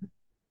addiction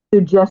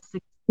to just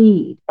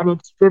succeed. And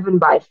it's driven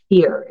by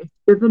fear. It's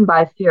driven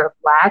by fear of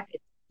lack.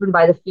 It's driven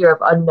by the fear of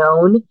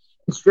unknown.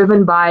 It's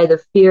driven by the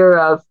fear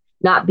of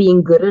not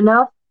being good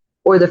enough,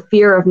 or the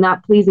fear of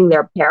not pleasing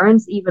their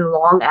parents even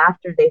long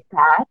after they've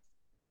passed.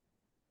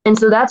 And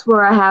so that's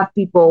where I have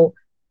people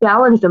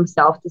challenge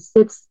themselves to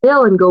sit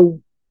still and go,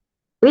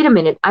 wait a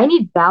minute, I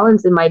need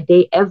balance in my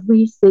day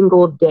every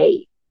single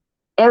day.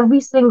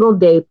 Every single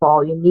day,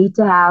 Paul, you need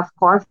to have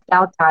carved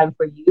out time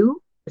for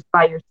you, just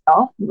by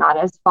yourself, not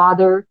as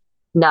father,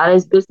 not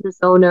as business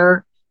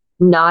owner,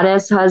 not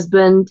as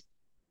husband.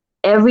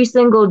 Every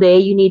single day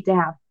you need to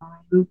have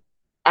time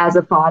as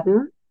a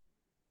father.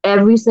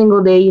 Every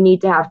single day you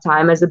need to have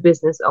time as a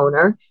business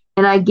owner.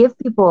 And I give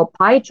people a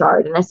pie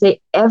chart and I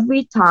say,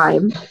 every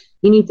time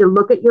you need to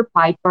look at your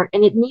pie chart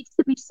and it needs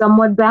to be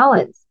somewhat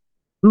balanced.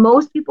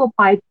 Most people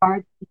pie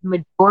charts is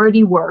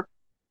majority work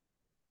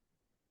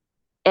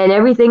and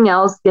everything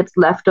else gets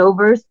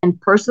leftovers, and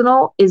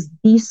personal is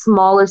the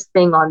smallest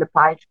thing on the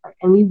pie chart.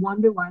 And we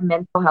wonder why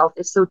mental health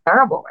is so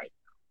terrible right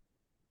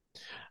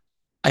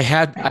now. I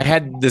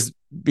had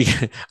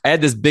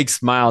this big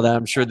smile that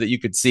I'm sure that you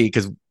could see,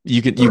 because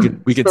we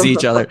could see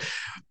each other.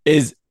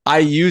 Is I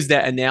use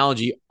that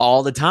analogy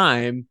all the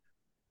time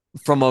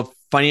from a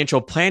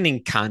financial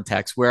planning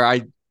context,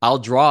 where I'll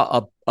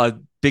draw a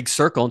big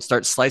circle and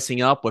start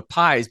slicing up with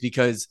pies,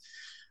 because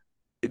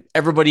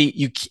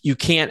everybody, you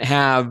can't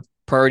have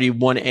priority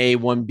 1A,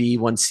 1B,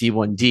 1C,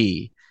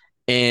 1D.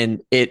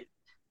 And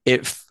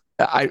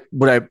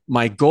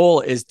my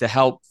goal is to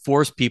help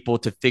force people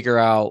to figure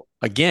out,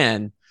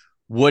 again,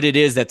 what it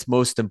is that's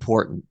most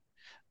important.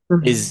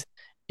 Mm-hmm.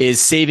 Is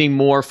saving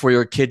more for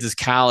your kids'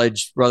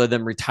 college rather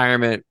than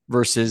retirement,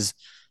 versus,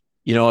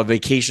 a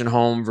vacation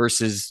home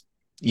versus,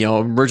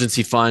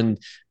 emergency fund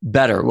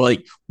better. Well,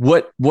 like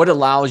what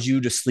allows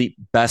you to sleep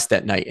best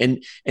at night,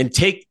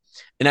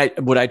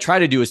 what I try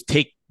to do is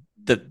take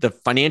the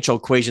financial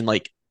equation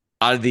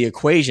out of the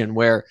equation,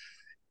 where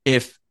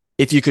if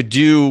you could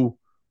do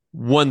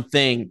one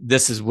thing,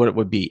 this is what it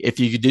would be. If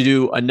you could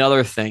do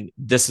another thing,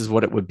 this is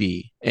what it would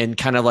be, and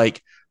kind of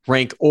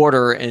rank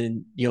order,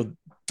 and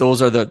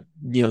those are the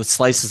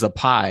slices of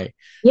pie.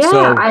 Yeah,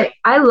 so,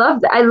 I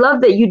love that. I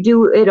love that you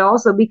do it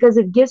also, because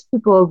it gives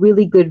people a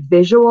really good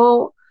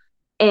visual,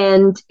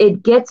 and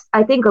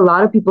I think a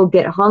lot of people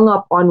get hung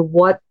up on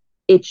what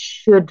it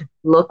should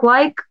look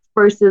like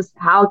versus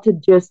how to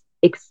just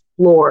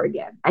explore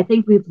again. I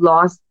think we've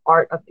lost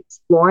art of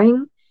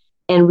exploring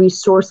and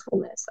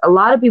resourcefulness. A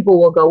lot of people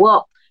will go,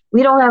 well,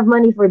 we don't have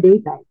money for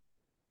date night.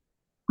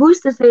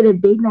 Who's to say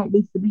that date night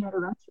needs to be at a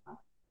restaurant?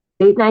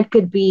 Date night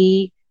could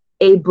be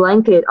a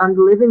blanket on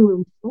the living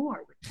room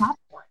floor with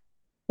popcorn.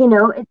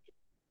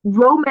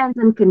 Romance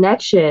and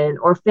connection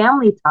or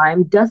family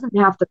time doesn't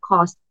have to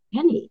cost a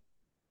penny.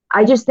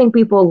 I just think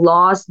people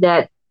lost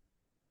that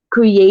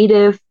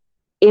creative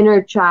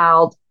inner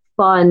child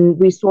fun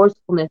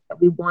resourcefulness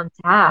that we once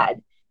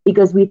had,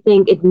 because we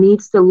think it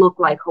needs to look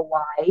like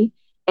Hawaii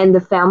and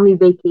the family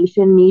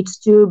vacation needs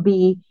to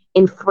be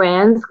in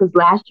France because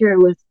last year it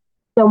was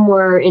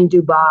somewhere in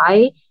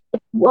Dubai.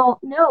 Well,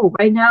 no,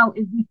 right now,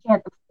 if we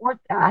can't afford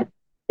that,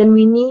 then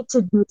we need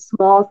to do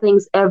small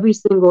things every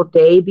single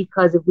day,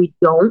 because if we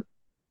don't,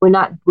 we're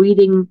not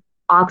breathing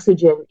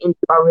oxygen into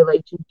our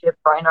relationship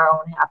or in our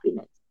own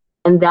happiness.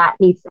 And that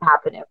needs to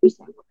happen every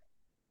single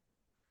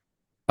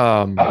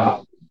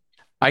day.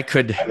 I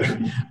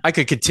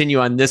could continue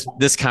on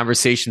this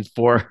conversation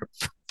for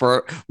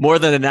more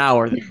than an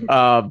hour.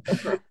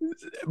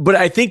 But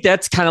I think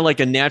that's kind of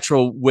a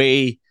natural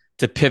way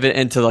to pivot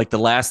into the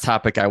last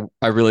topic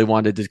I really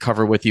wanted to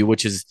cover with you,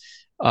 which is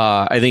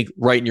I think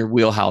right in your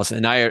wheelhouse.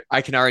 And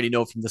I can already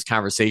know from this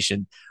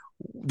conversation,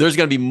 there's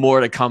going to be more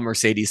to come,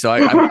 Mercedes. So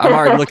I'm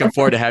already looking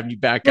forward to having you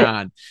back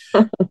on.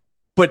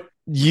 But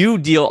you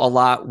deal a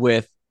lot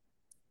with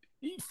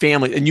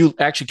family, and you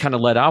actually kind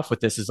of led off with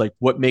this, is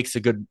what makes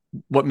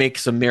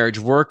a marriage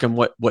work and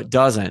what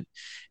doesn't.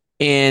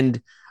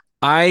 And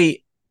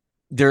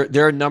there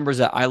are numbers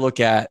that I look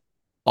at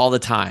all the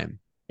time,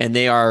 and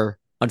they are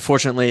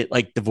unfortunately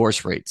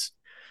divorce rates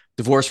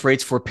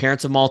for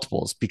parents of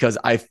multiples, because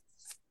I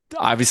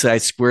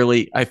fit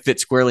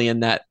squarely in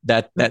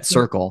that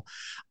circle.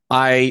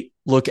 I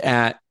look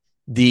at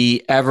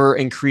the ever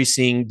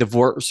increasing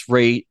divorce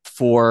rate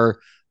for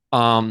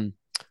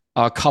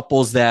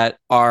couples that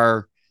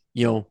are,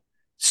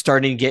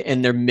 starting to get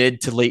in their mid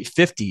to late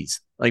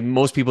 50s. Like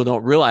most people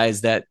don't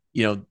realize that,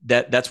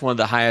 that's one of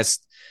the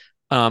highest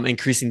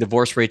increasing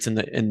divorce rates in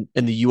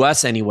the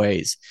US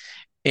anyways.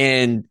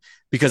 And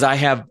because I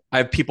have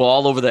people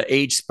all over the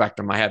age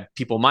spectrum. I have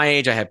people my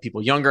age, I have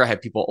people younger, I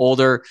have people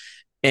older.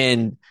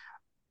 And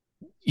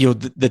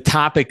the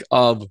topic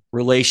of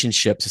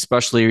relationships,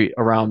 especially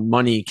around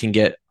money, can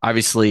get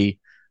obviously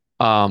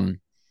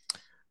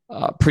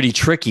pretty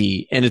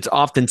tricky. And it's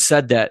often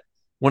said that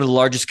one of the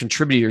largest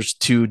contributors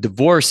to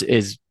divorce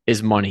is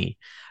money.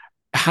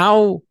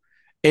 How,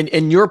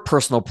 in your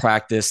personal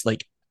practice,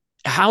 like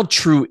how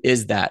true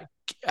is that?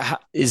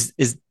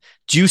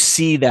 Do you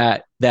see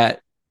that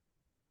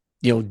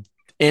in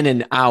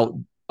and out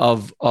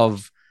of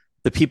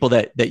the people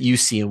that you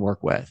see and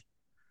work with?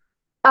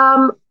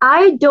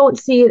 I don't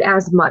see it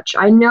as much.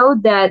 I know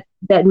that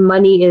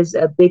money is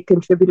a big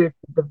contributor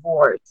to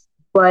divorce,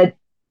 but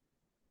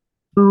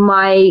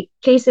my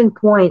case in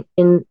point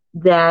in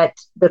that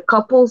the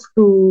couples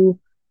who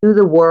do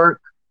the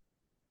work,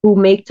 who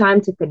make time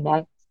to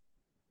connect,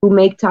 who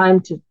make time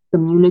to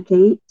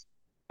communicate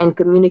and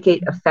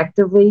communicate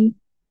effectively,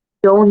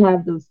 don't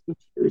have those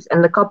issues.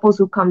 And the couples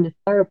who come to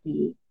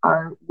therapy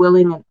are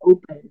willing and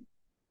open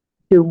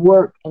to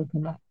work and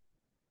connect.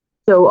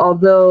 So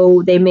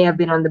although they may have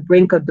been on the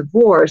brink of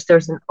divorce,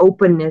 there's an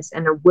openness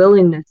and a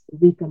willingness to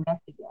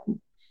reconnect again.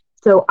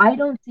 So I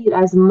don't see it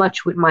as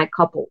much with my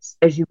couples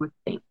as you would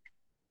think.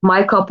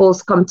 My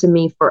couples come to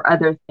me for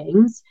other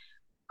things.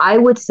 I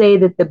would say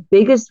that the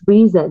biggest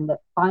reason that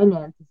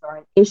finances are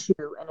an issue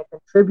and a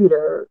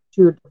contributor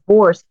to a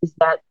divorce is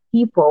that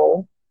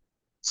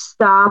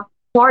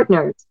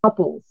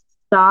couples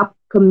stop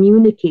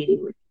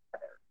communicating with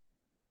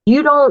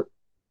each other.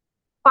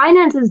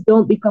 Finances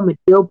don't become a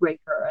deal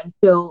breaker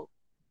until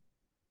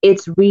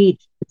it's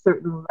reached a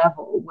certain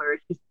level where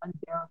it's just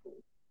unbearable.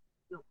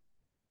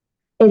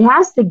 It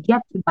has to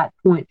get to that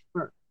point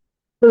first.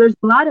 So there's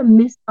a lot of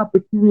missed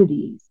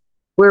opportunities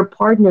where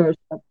partners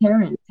or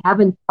parents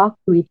haven't talked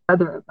to each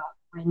other about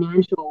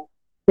financial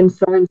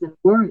concerns and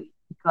worries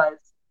because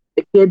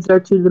the kids are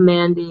too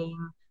demanding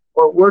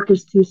or work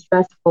is too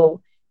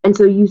stressful. And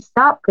so you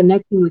stop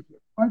connecting with your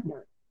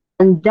partner.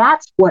 And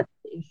that's what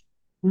the issue,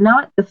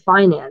 not the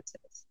finances.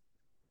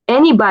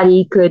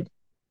 Anybody could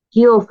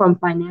heal from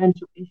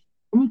financial issues.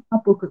 Any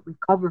couple could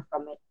recover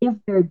from it if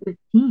they're a good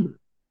team.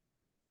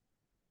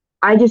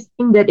 I just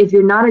think that if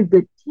you're not a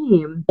good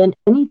team, then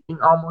anything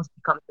almost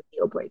becomes a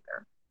deal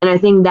breaker. And I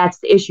think that's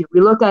the issue.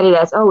 We look at it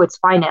as, oh, it's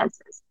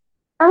finances.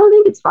 I don't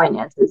think it's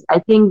finances. I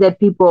think that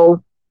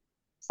people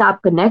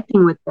stop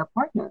connecting with their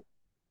partner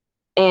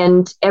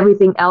and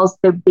everything else,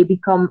 they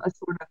become a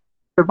sort of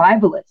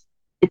survivalist.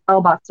 It's all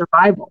about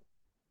survival.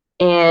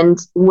 And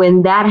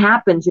when that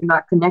happens, you're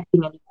not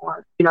connecting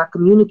anymore. You're not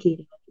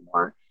communicating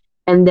anymore.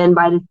 And then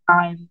by the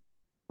time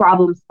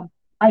problems come to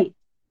light,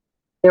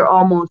 they're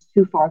almost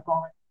too far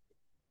gone.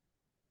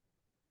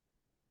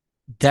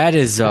 That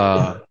is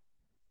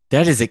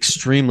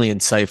extremely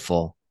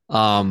insightful.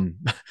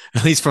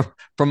 At least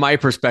from my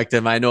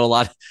perspective,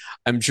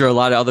 I'm sure a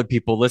lot of other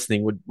people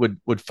listening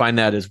would find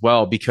that as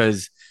well,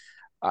 because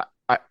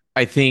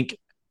I think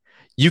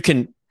you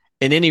can,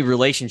 in any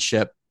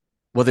relationship,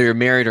 whether you're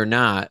married or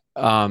not,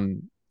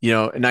 and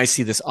I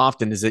see this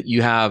often, is that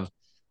you have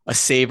a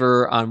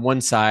saver on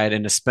one side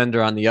and a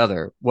spender on the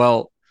other.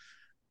 Well,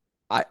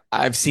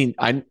 I've seen,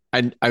 I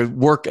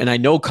work and I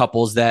know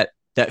couples that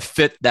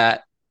fit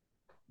that,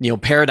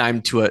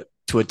 paradigm to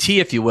a T,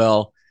 if you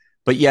will,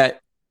 but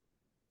yet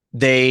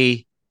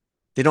they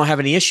don't have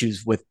any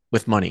issues with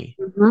money.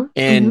 Mm-hmm.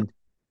 And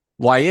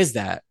why is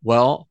that?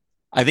 Well,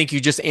 I think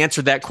you just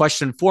answered that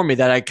question for me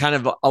that I kind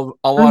of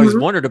always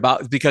wondered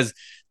about, because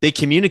they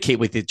communicate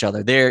with each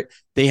other.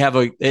 They have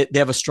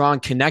a strong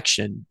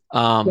connection.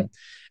 And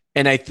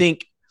I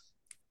think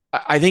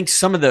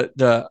some of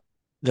the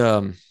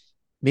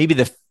maybe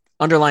the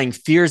underlying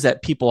fears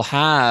that people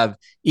have,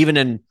 even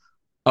in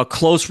a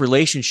close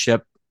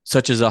relationship,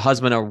 such as a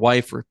husband or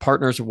wife or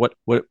partners or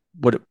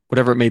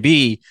whatever it may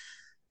be,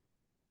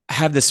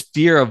 have this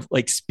fear of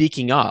like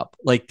speaking up,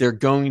 like they're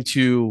going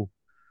to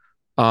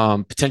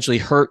potentially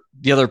hurt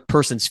the other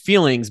person's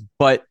feelings,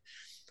 but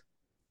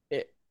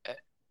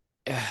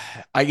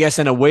I guess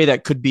in a way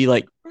that could be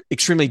like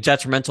extremely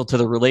detrimental to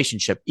the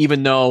relationship,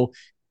 even though,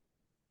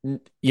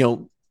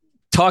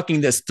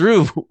 talking this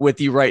through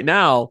with you right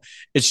now,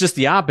 it's just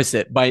the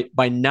opposite. By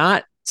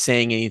not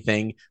saying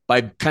anything,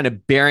 by kind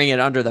of burying it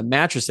under the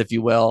mattress, if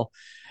you will,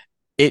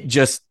 it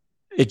just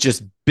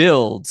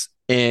builds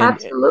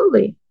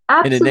Absolutely.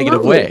 in a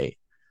negative way.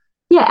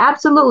 Yeah,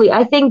 absolutely.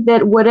 I think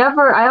that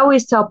I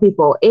always tell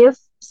people, if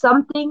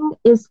something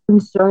is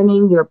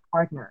concerning your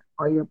partner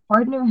or your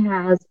partner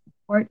has a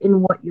part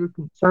in what you're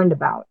concerned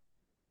about,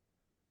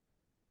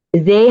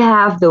 they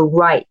have the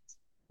right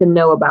to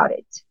know about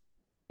it.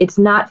 It's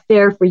not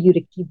fair for you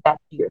to keep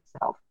that to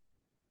yourself.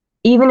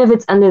 Even if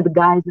it's under the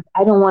guise of,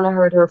 I don't want to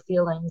hurt her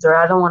feelings or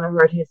I don't want to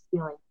hurt his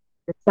feelings.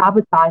 you're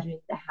sabotaging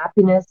the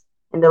happiness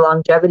and the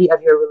longevity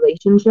of your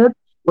relationship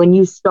when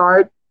you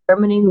start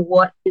determining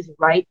what is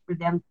right for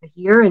them to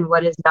hear and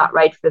what is not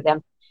right for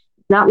them.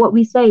 It's not what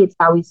we say, it's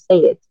how we say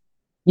it.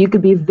 You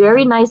could be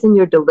very nice in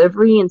your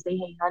delivery and say,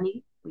 hey,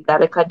 honey, we got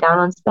to cut down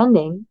on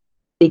spending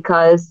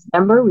because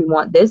remember, we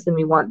want this and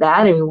we want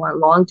that and we want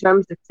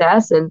long-term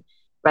success. And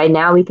right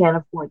now we can't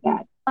afford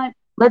that. But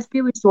let's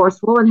be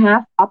resourceful and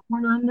have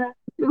popcorn on the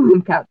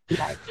room couch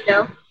tonight,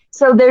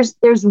 So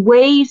there's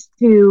ways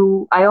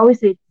to, I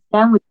always say,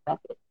 sandwich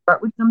method.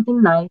 Start with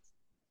something nice,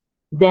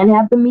 then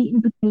have the meat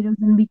and potatoes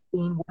in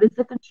between. What is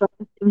the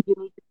constructive things you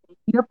need to say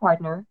to your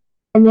partner?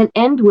 And then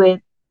end with,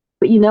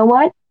 but you know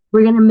what?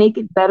 We're going to make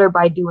it better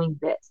by doing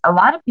this. A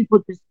lot of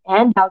people just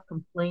hand out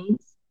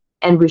complaints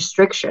and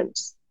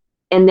restrictions,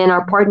 and then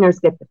our partners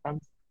get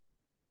defensive.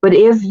 But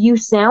if you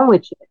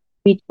sandwich it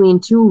between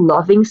two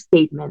loving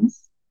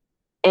statements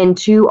and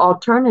two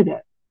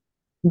alternatives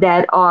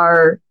that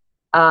are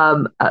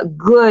a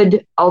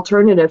good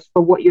alternatives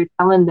for what you're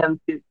telling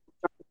them to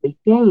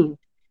change,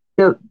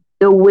 the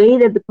way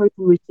that the person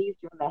receives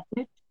your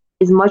message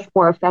is much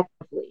more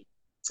effectively.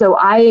 So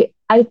I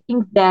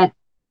think that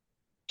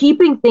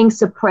keeping things,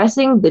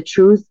 suppressing the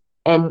truth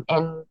and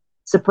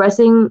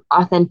suppressing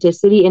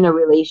authenticity in a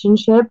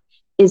relationship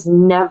is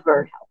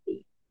never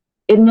healthy.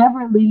 It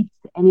never leads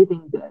to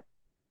anything good.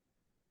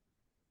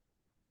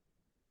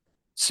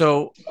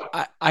 So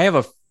I have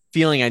a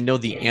feeling I know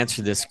the answer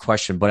to this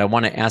question, but I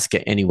want to ask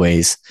it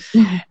anyways.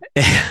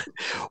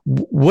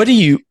 What do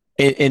you,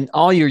 in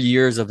all your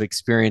years of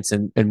experience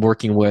and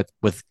working with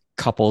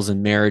couples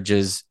and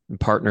marriages and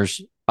partners,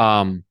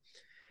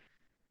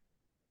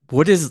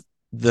 what is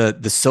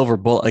the silver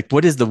bullet? Like,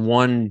 what is the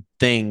one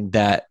thing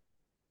that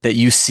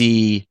you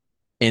see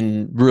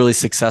in really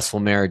successful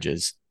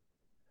marriages?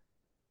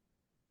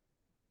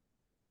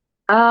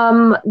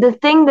 The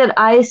thing that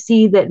I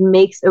see that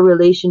makes a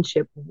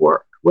relationship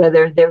work,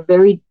 whether they're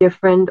very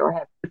different or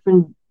have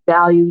different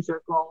values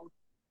or goals,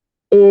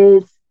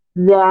 is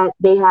that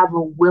they have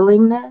a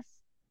willingness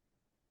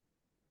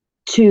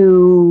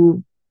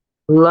to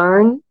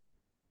learn.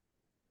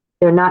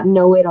 They're not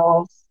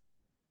know-it-alls.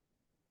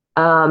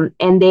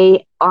 And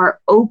they are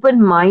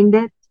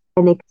open-minded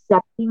and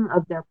accepting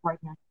of their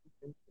partner's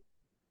differences.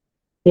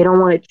 They don't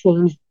want to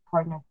change the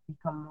partner to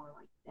become more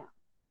like them.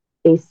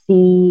 They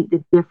see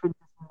the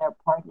differences in their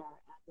partner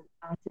as an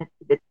asset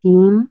to the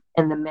team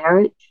and the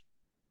marriage,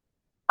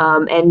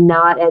 and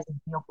not as a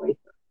deal breaker.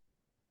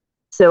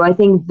 So I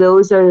think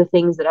those are the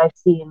things that I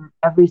see in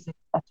every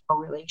successful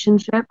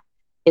relationship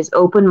is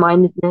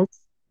open-mindedness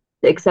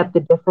to accept the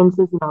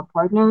differences in our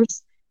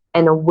partners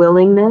and a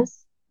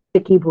willingness to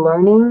keep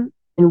learning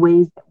in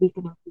ways that we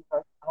can improve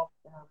ourselves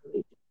in our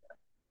relationship.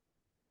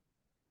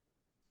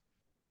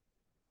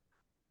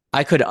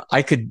 I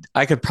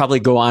could probably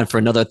go on for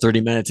another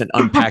 30 minutes and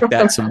unpack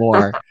that some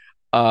more.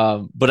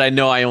 But I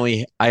know I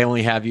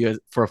only have you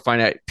for a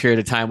finite period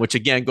of time, which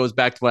again goes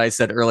back to what I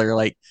said earlier.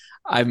 Like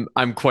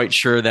I'm quite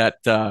sure that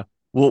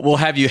we'll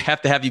have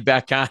to have you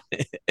back on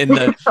in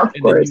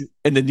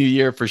the new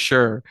year for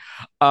sure.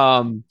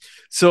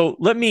 So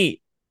let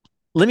me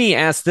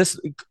ask this.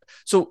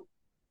 So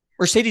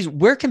Mercedes,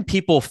 where can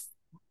people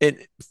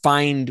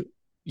find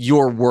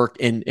your work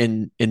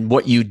in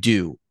what you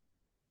do?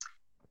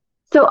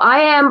 So I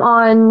am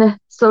on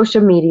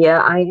social media.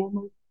 I am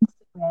on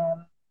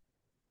Instagram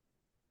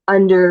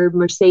under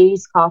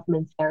Mercedes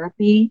Kaufman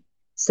Therapy.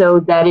 So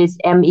that is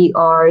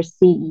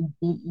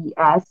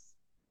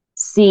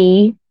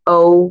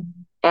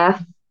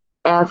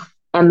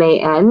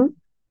MERCEDESCOFFMAN.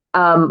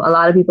 A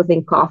lot of people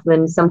think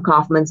Kaufman. Some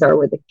Kaufmans are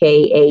with a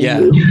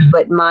KAU,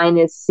 but mine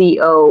is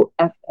COF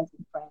as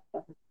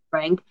in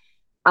Frank.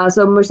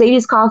 So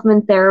Mercedes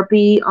Kaufman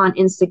Therapy on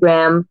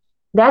Instagram.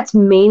 That's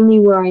mainly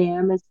where I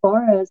am. As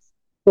far as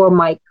for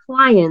my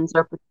clients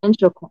or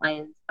potential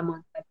clients, I'm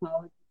on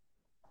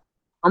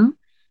psychology.com,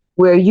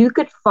 where you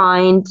could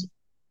find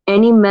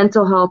any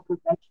mental health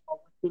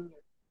professional within your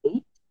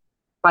state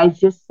by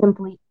just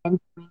simply entering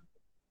the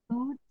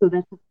code. So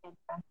that's a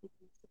fantastic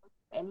resource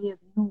for any of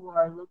you who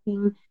are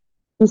looking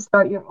to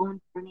start your own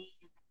journey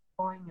in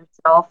exploring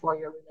yourself or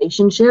your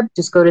relationship.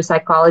 Just go to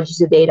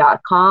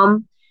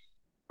psychologytoday.com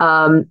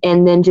and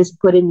then just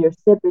put in your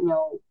SIP and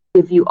it'll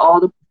give you all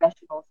the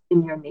professionals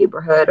in your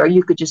neighborhood, or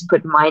you could just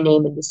put my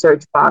name in the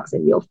search box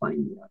and you'll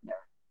find me on there.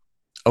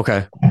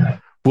 Okay.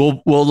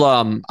 We'll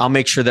I'll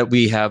make sure that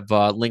we have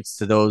links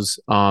to those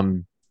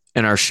in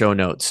our show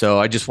notes. So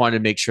I just wanted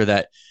to make sure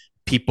that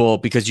people,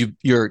 because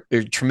you're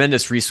a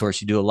tremendous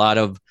resource. You do a lot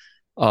of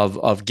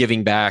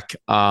giving back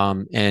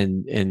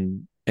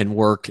and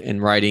work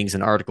and writings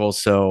and articles.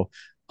 So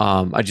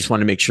I just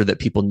wanted to make sure that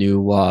people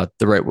knew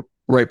the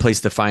right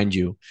place to find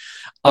you.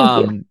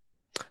 Thank you.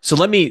 So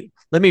let me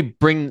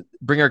bring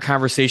our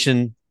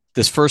conversation,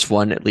 this first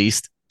one at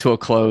least, to a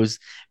close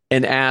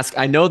and ask.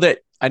 I know that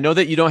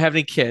you don't have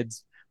any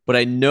kids, but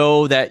I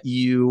know that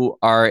you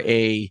are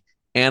a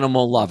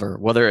animal lover,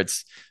 whether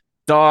it's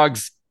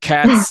dogs,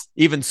 cats,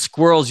 even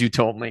squirrels, you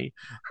told me.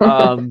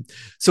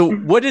 So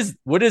what is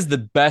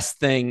the best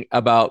thing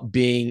about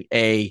being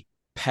a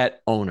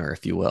pet owner,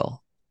 if you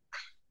will?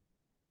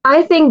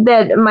 I think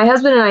that my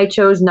husband and I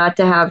chose not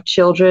to have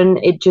children.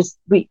 It just,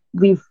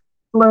 we've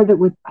flirted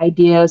with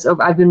ideas of,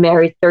 I've been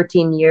married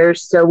 13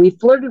 years, so we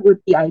flirted with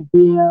the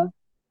idea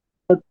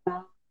of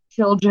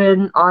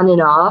children on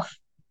and off.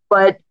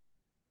 But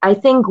I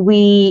think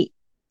we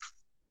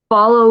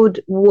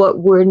followed what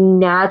we're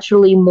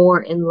naturally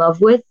more in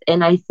love with.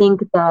 And I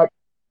think that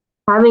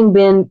having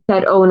been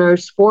pet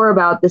owners for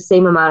about the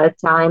same amount of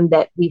time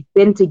that we've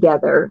been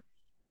together,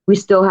 we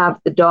still have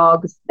the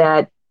dogs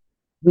that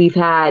we've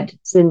had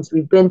since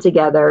we've been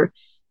together.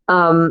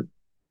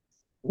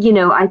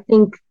 I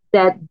think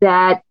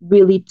that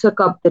really took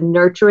up the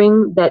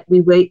nurturing that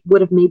we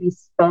would have maybe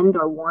spent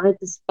or wanted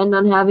to spend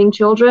on having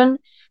children.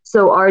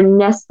 So our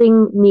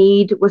nesting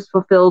need was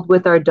fulfilled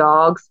with our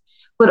dogs.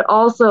 But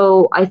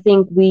also, I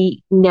think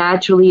we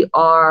naturally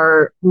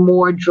are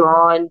more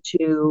drawn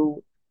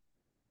to,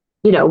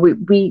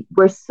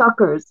 we're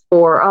suckers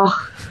for,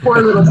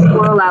 poor little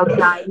squirrel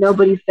outside.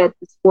 Nobody fed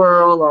the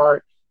squirrel,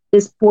 or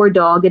this poor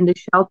dog in the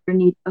shelter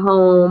needs a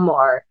home,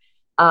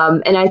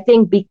 and I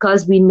think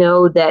because we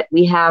know that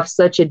we have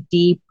such a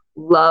deep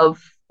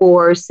love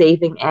for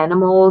saving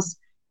animals,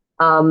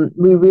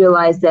 we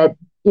realize that,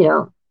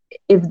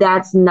 if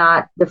that's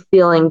not the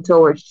feeling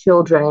towards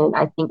children,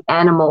 I think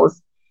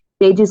animals,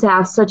 they just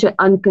have such an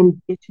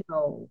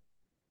unconditional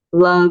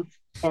love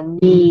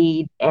and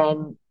need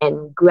and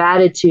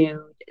gratitude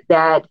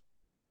that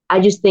I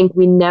just think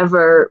we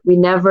never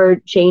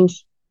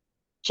changed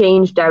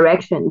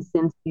direction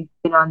since we've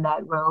been on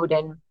that road,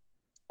 and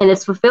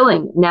it's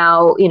fulfilling.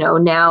 Now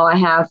I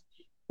have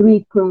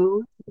 3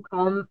 crows who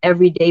come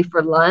every day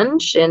for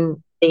lunch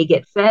and they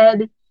get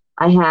fed.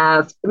 I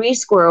have 3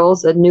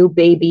 squirrels, a new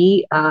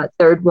baby,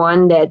 third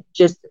one that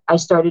I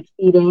started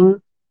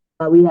feeding.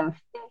 We have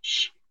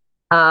fish.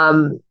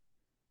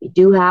 We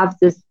do have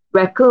this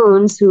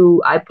raccoons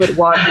who I put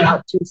water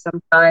out to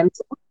sometimes.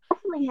 So we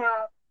definitely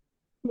have,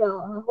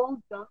 a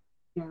whole dump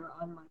here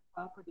on my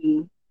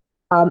property.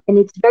 And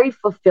it's very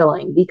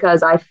fulfilling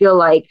because I feel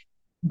like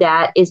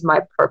that is my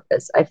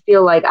purpose. I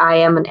feel like I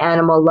am an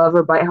animal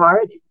lover by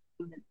heart.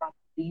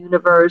 The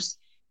universe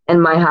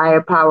and my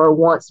higher power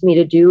wants me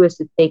to do is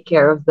to take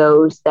care of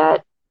those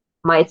that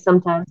might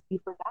sometimes be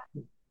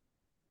forgotten.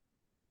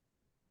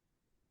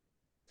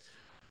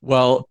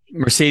 Well,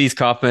 Mercedes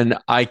Kaufman,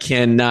 I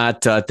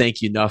cannot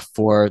thank you enough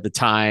for the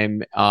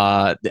time,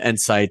 the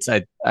insights.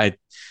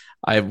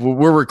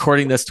 We're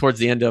recording this towards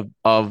the end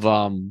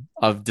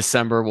of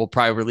December. We'll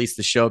probably release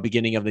the show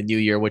beginning of the new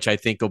year, which I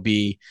think will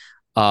be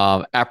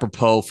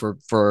apropos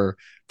for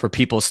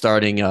people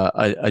starting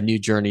a new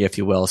journey, if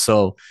you will.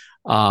 So,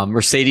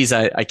 Mercedes,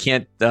 I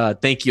can't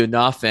thank you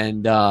enough,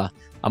 and I'm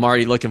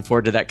already looking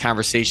forward to that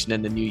conversation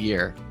in the new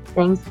year.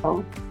 Thanks,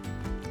 Paul.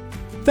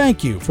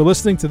 Thank you for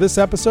listening to this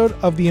episode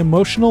of the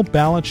Emotional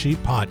Balance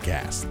Sheet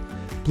Podcast.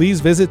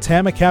 Please visit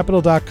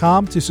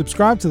tamacapital.com to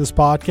subscribe to this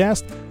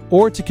podcast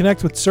or to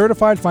connect with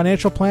certified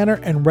financial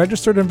planner and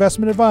registered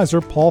investment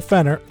advisor Paul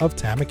Fenner of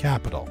Tama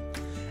Capital.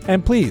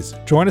 And please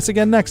join us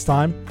again next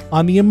time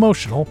on the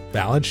Emotional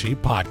Balance Sheet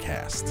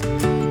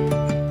Podcast.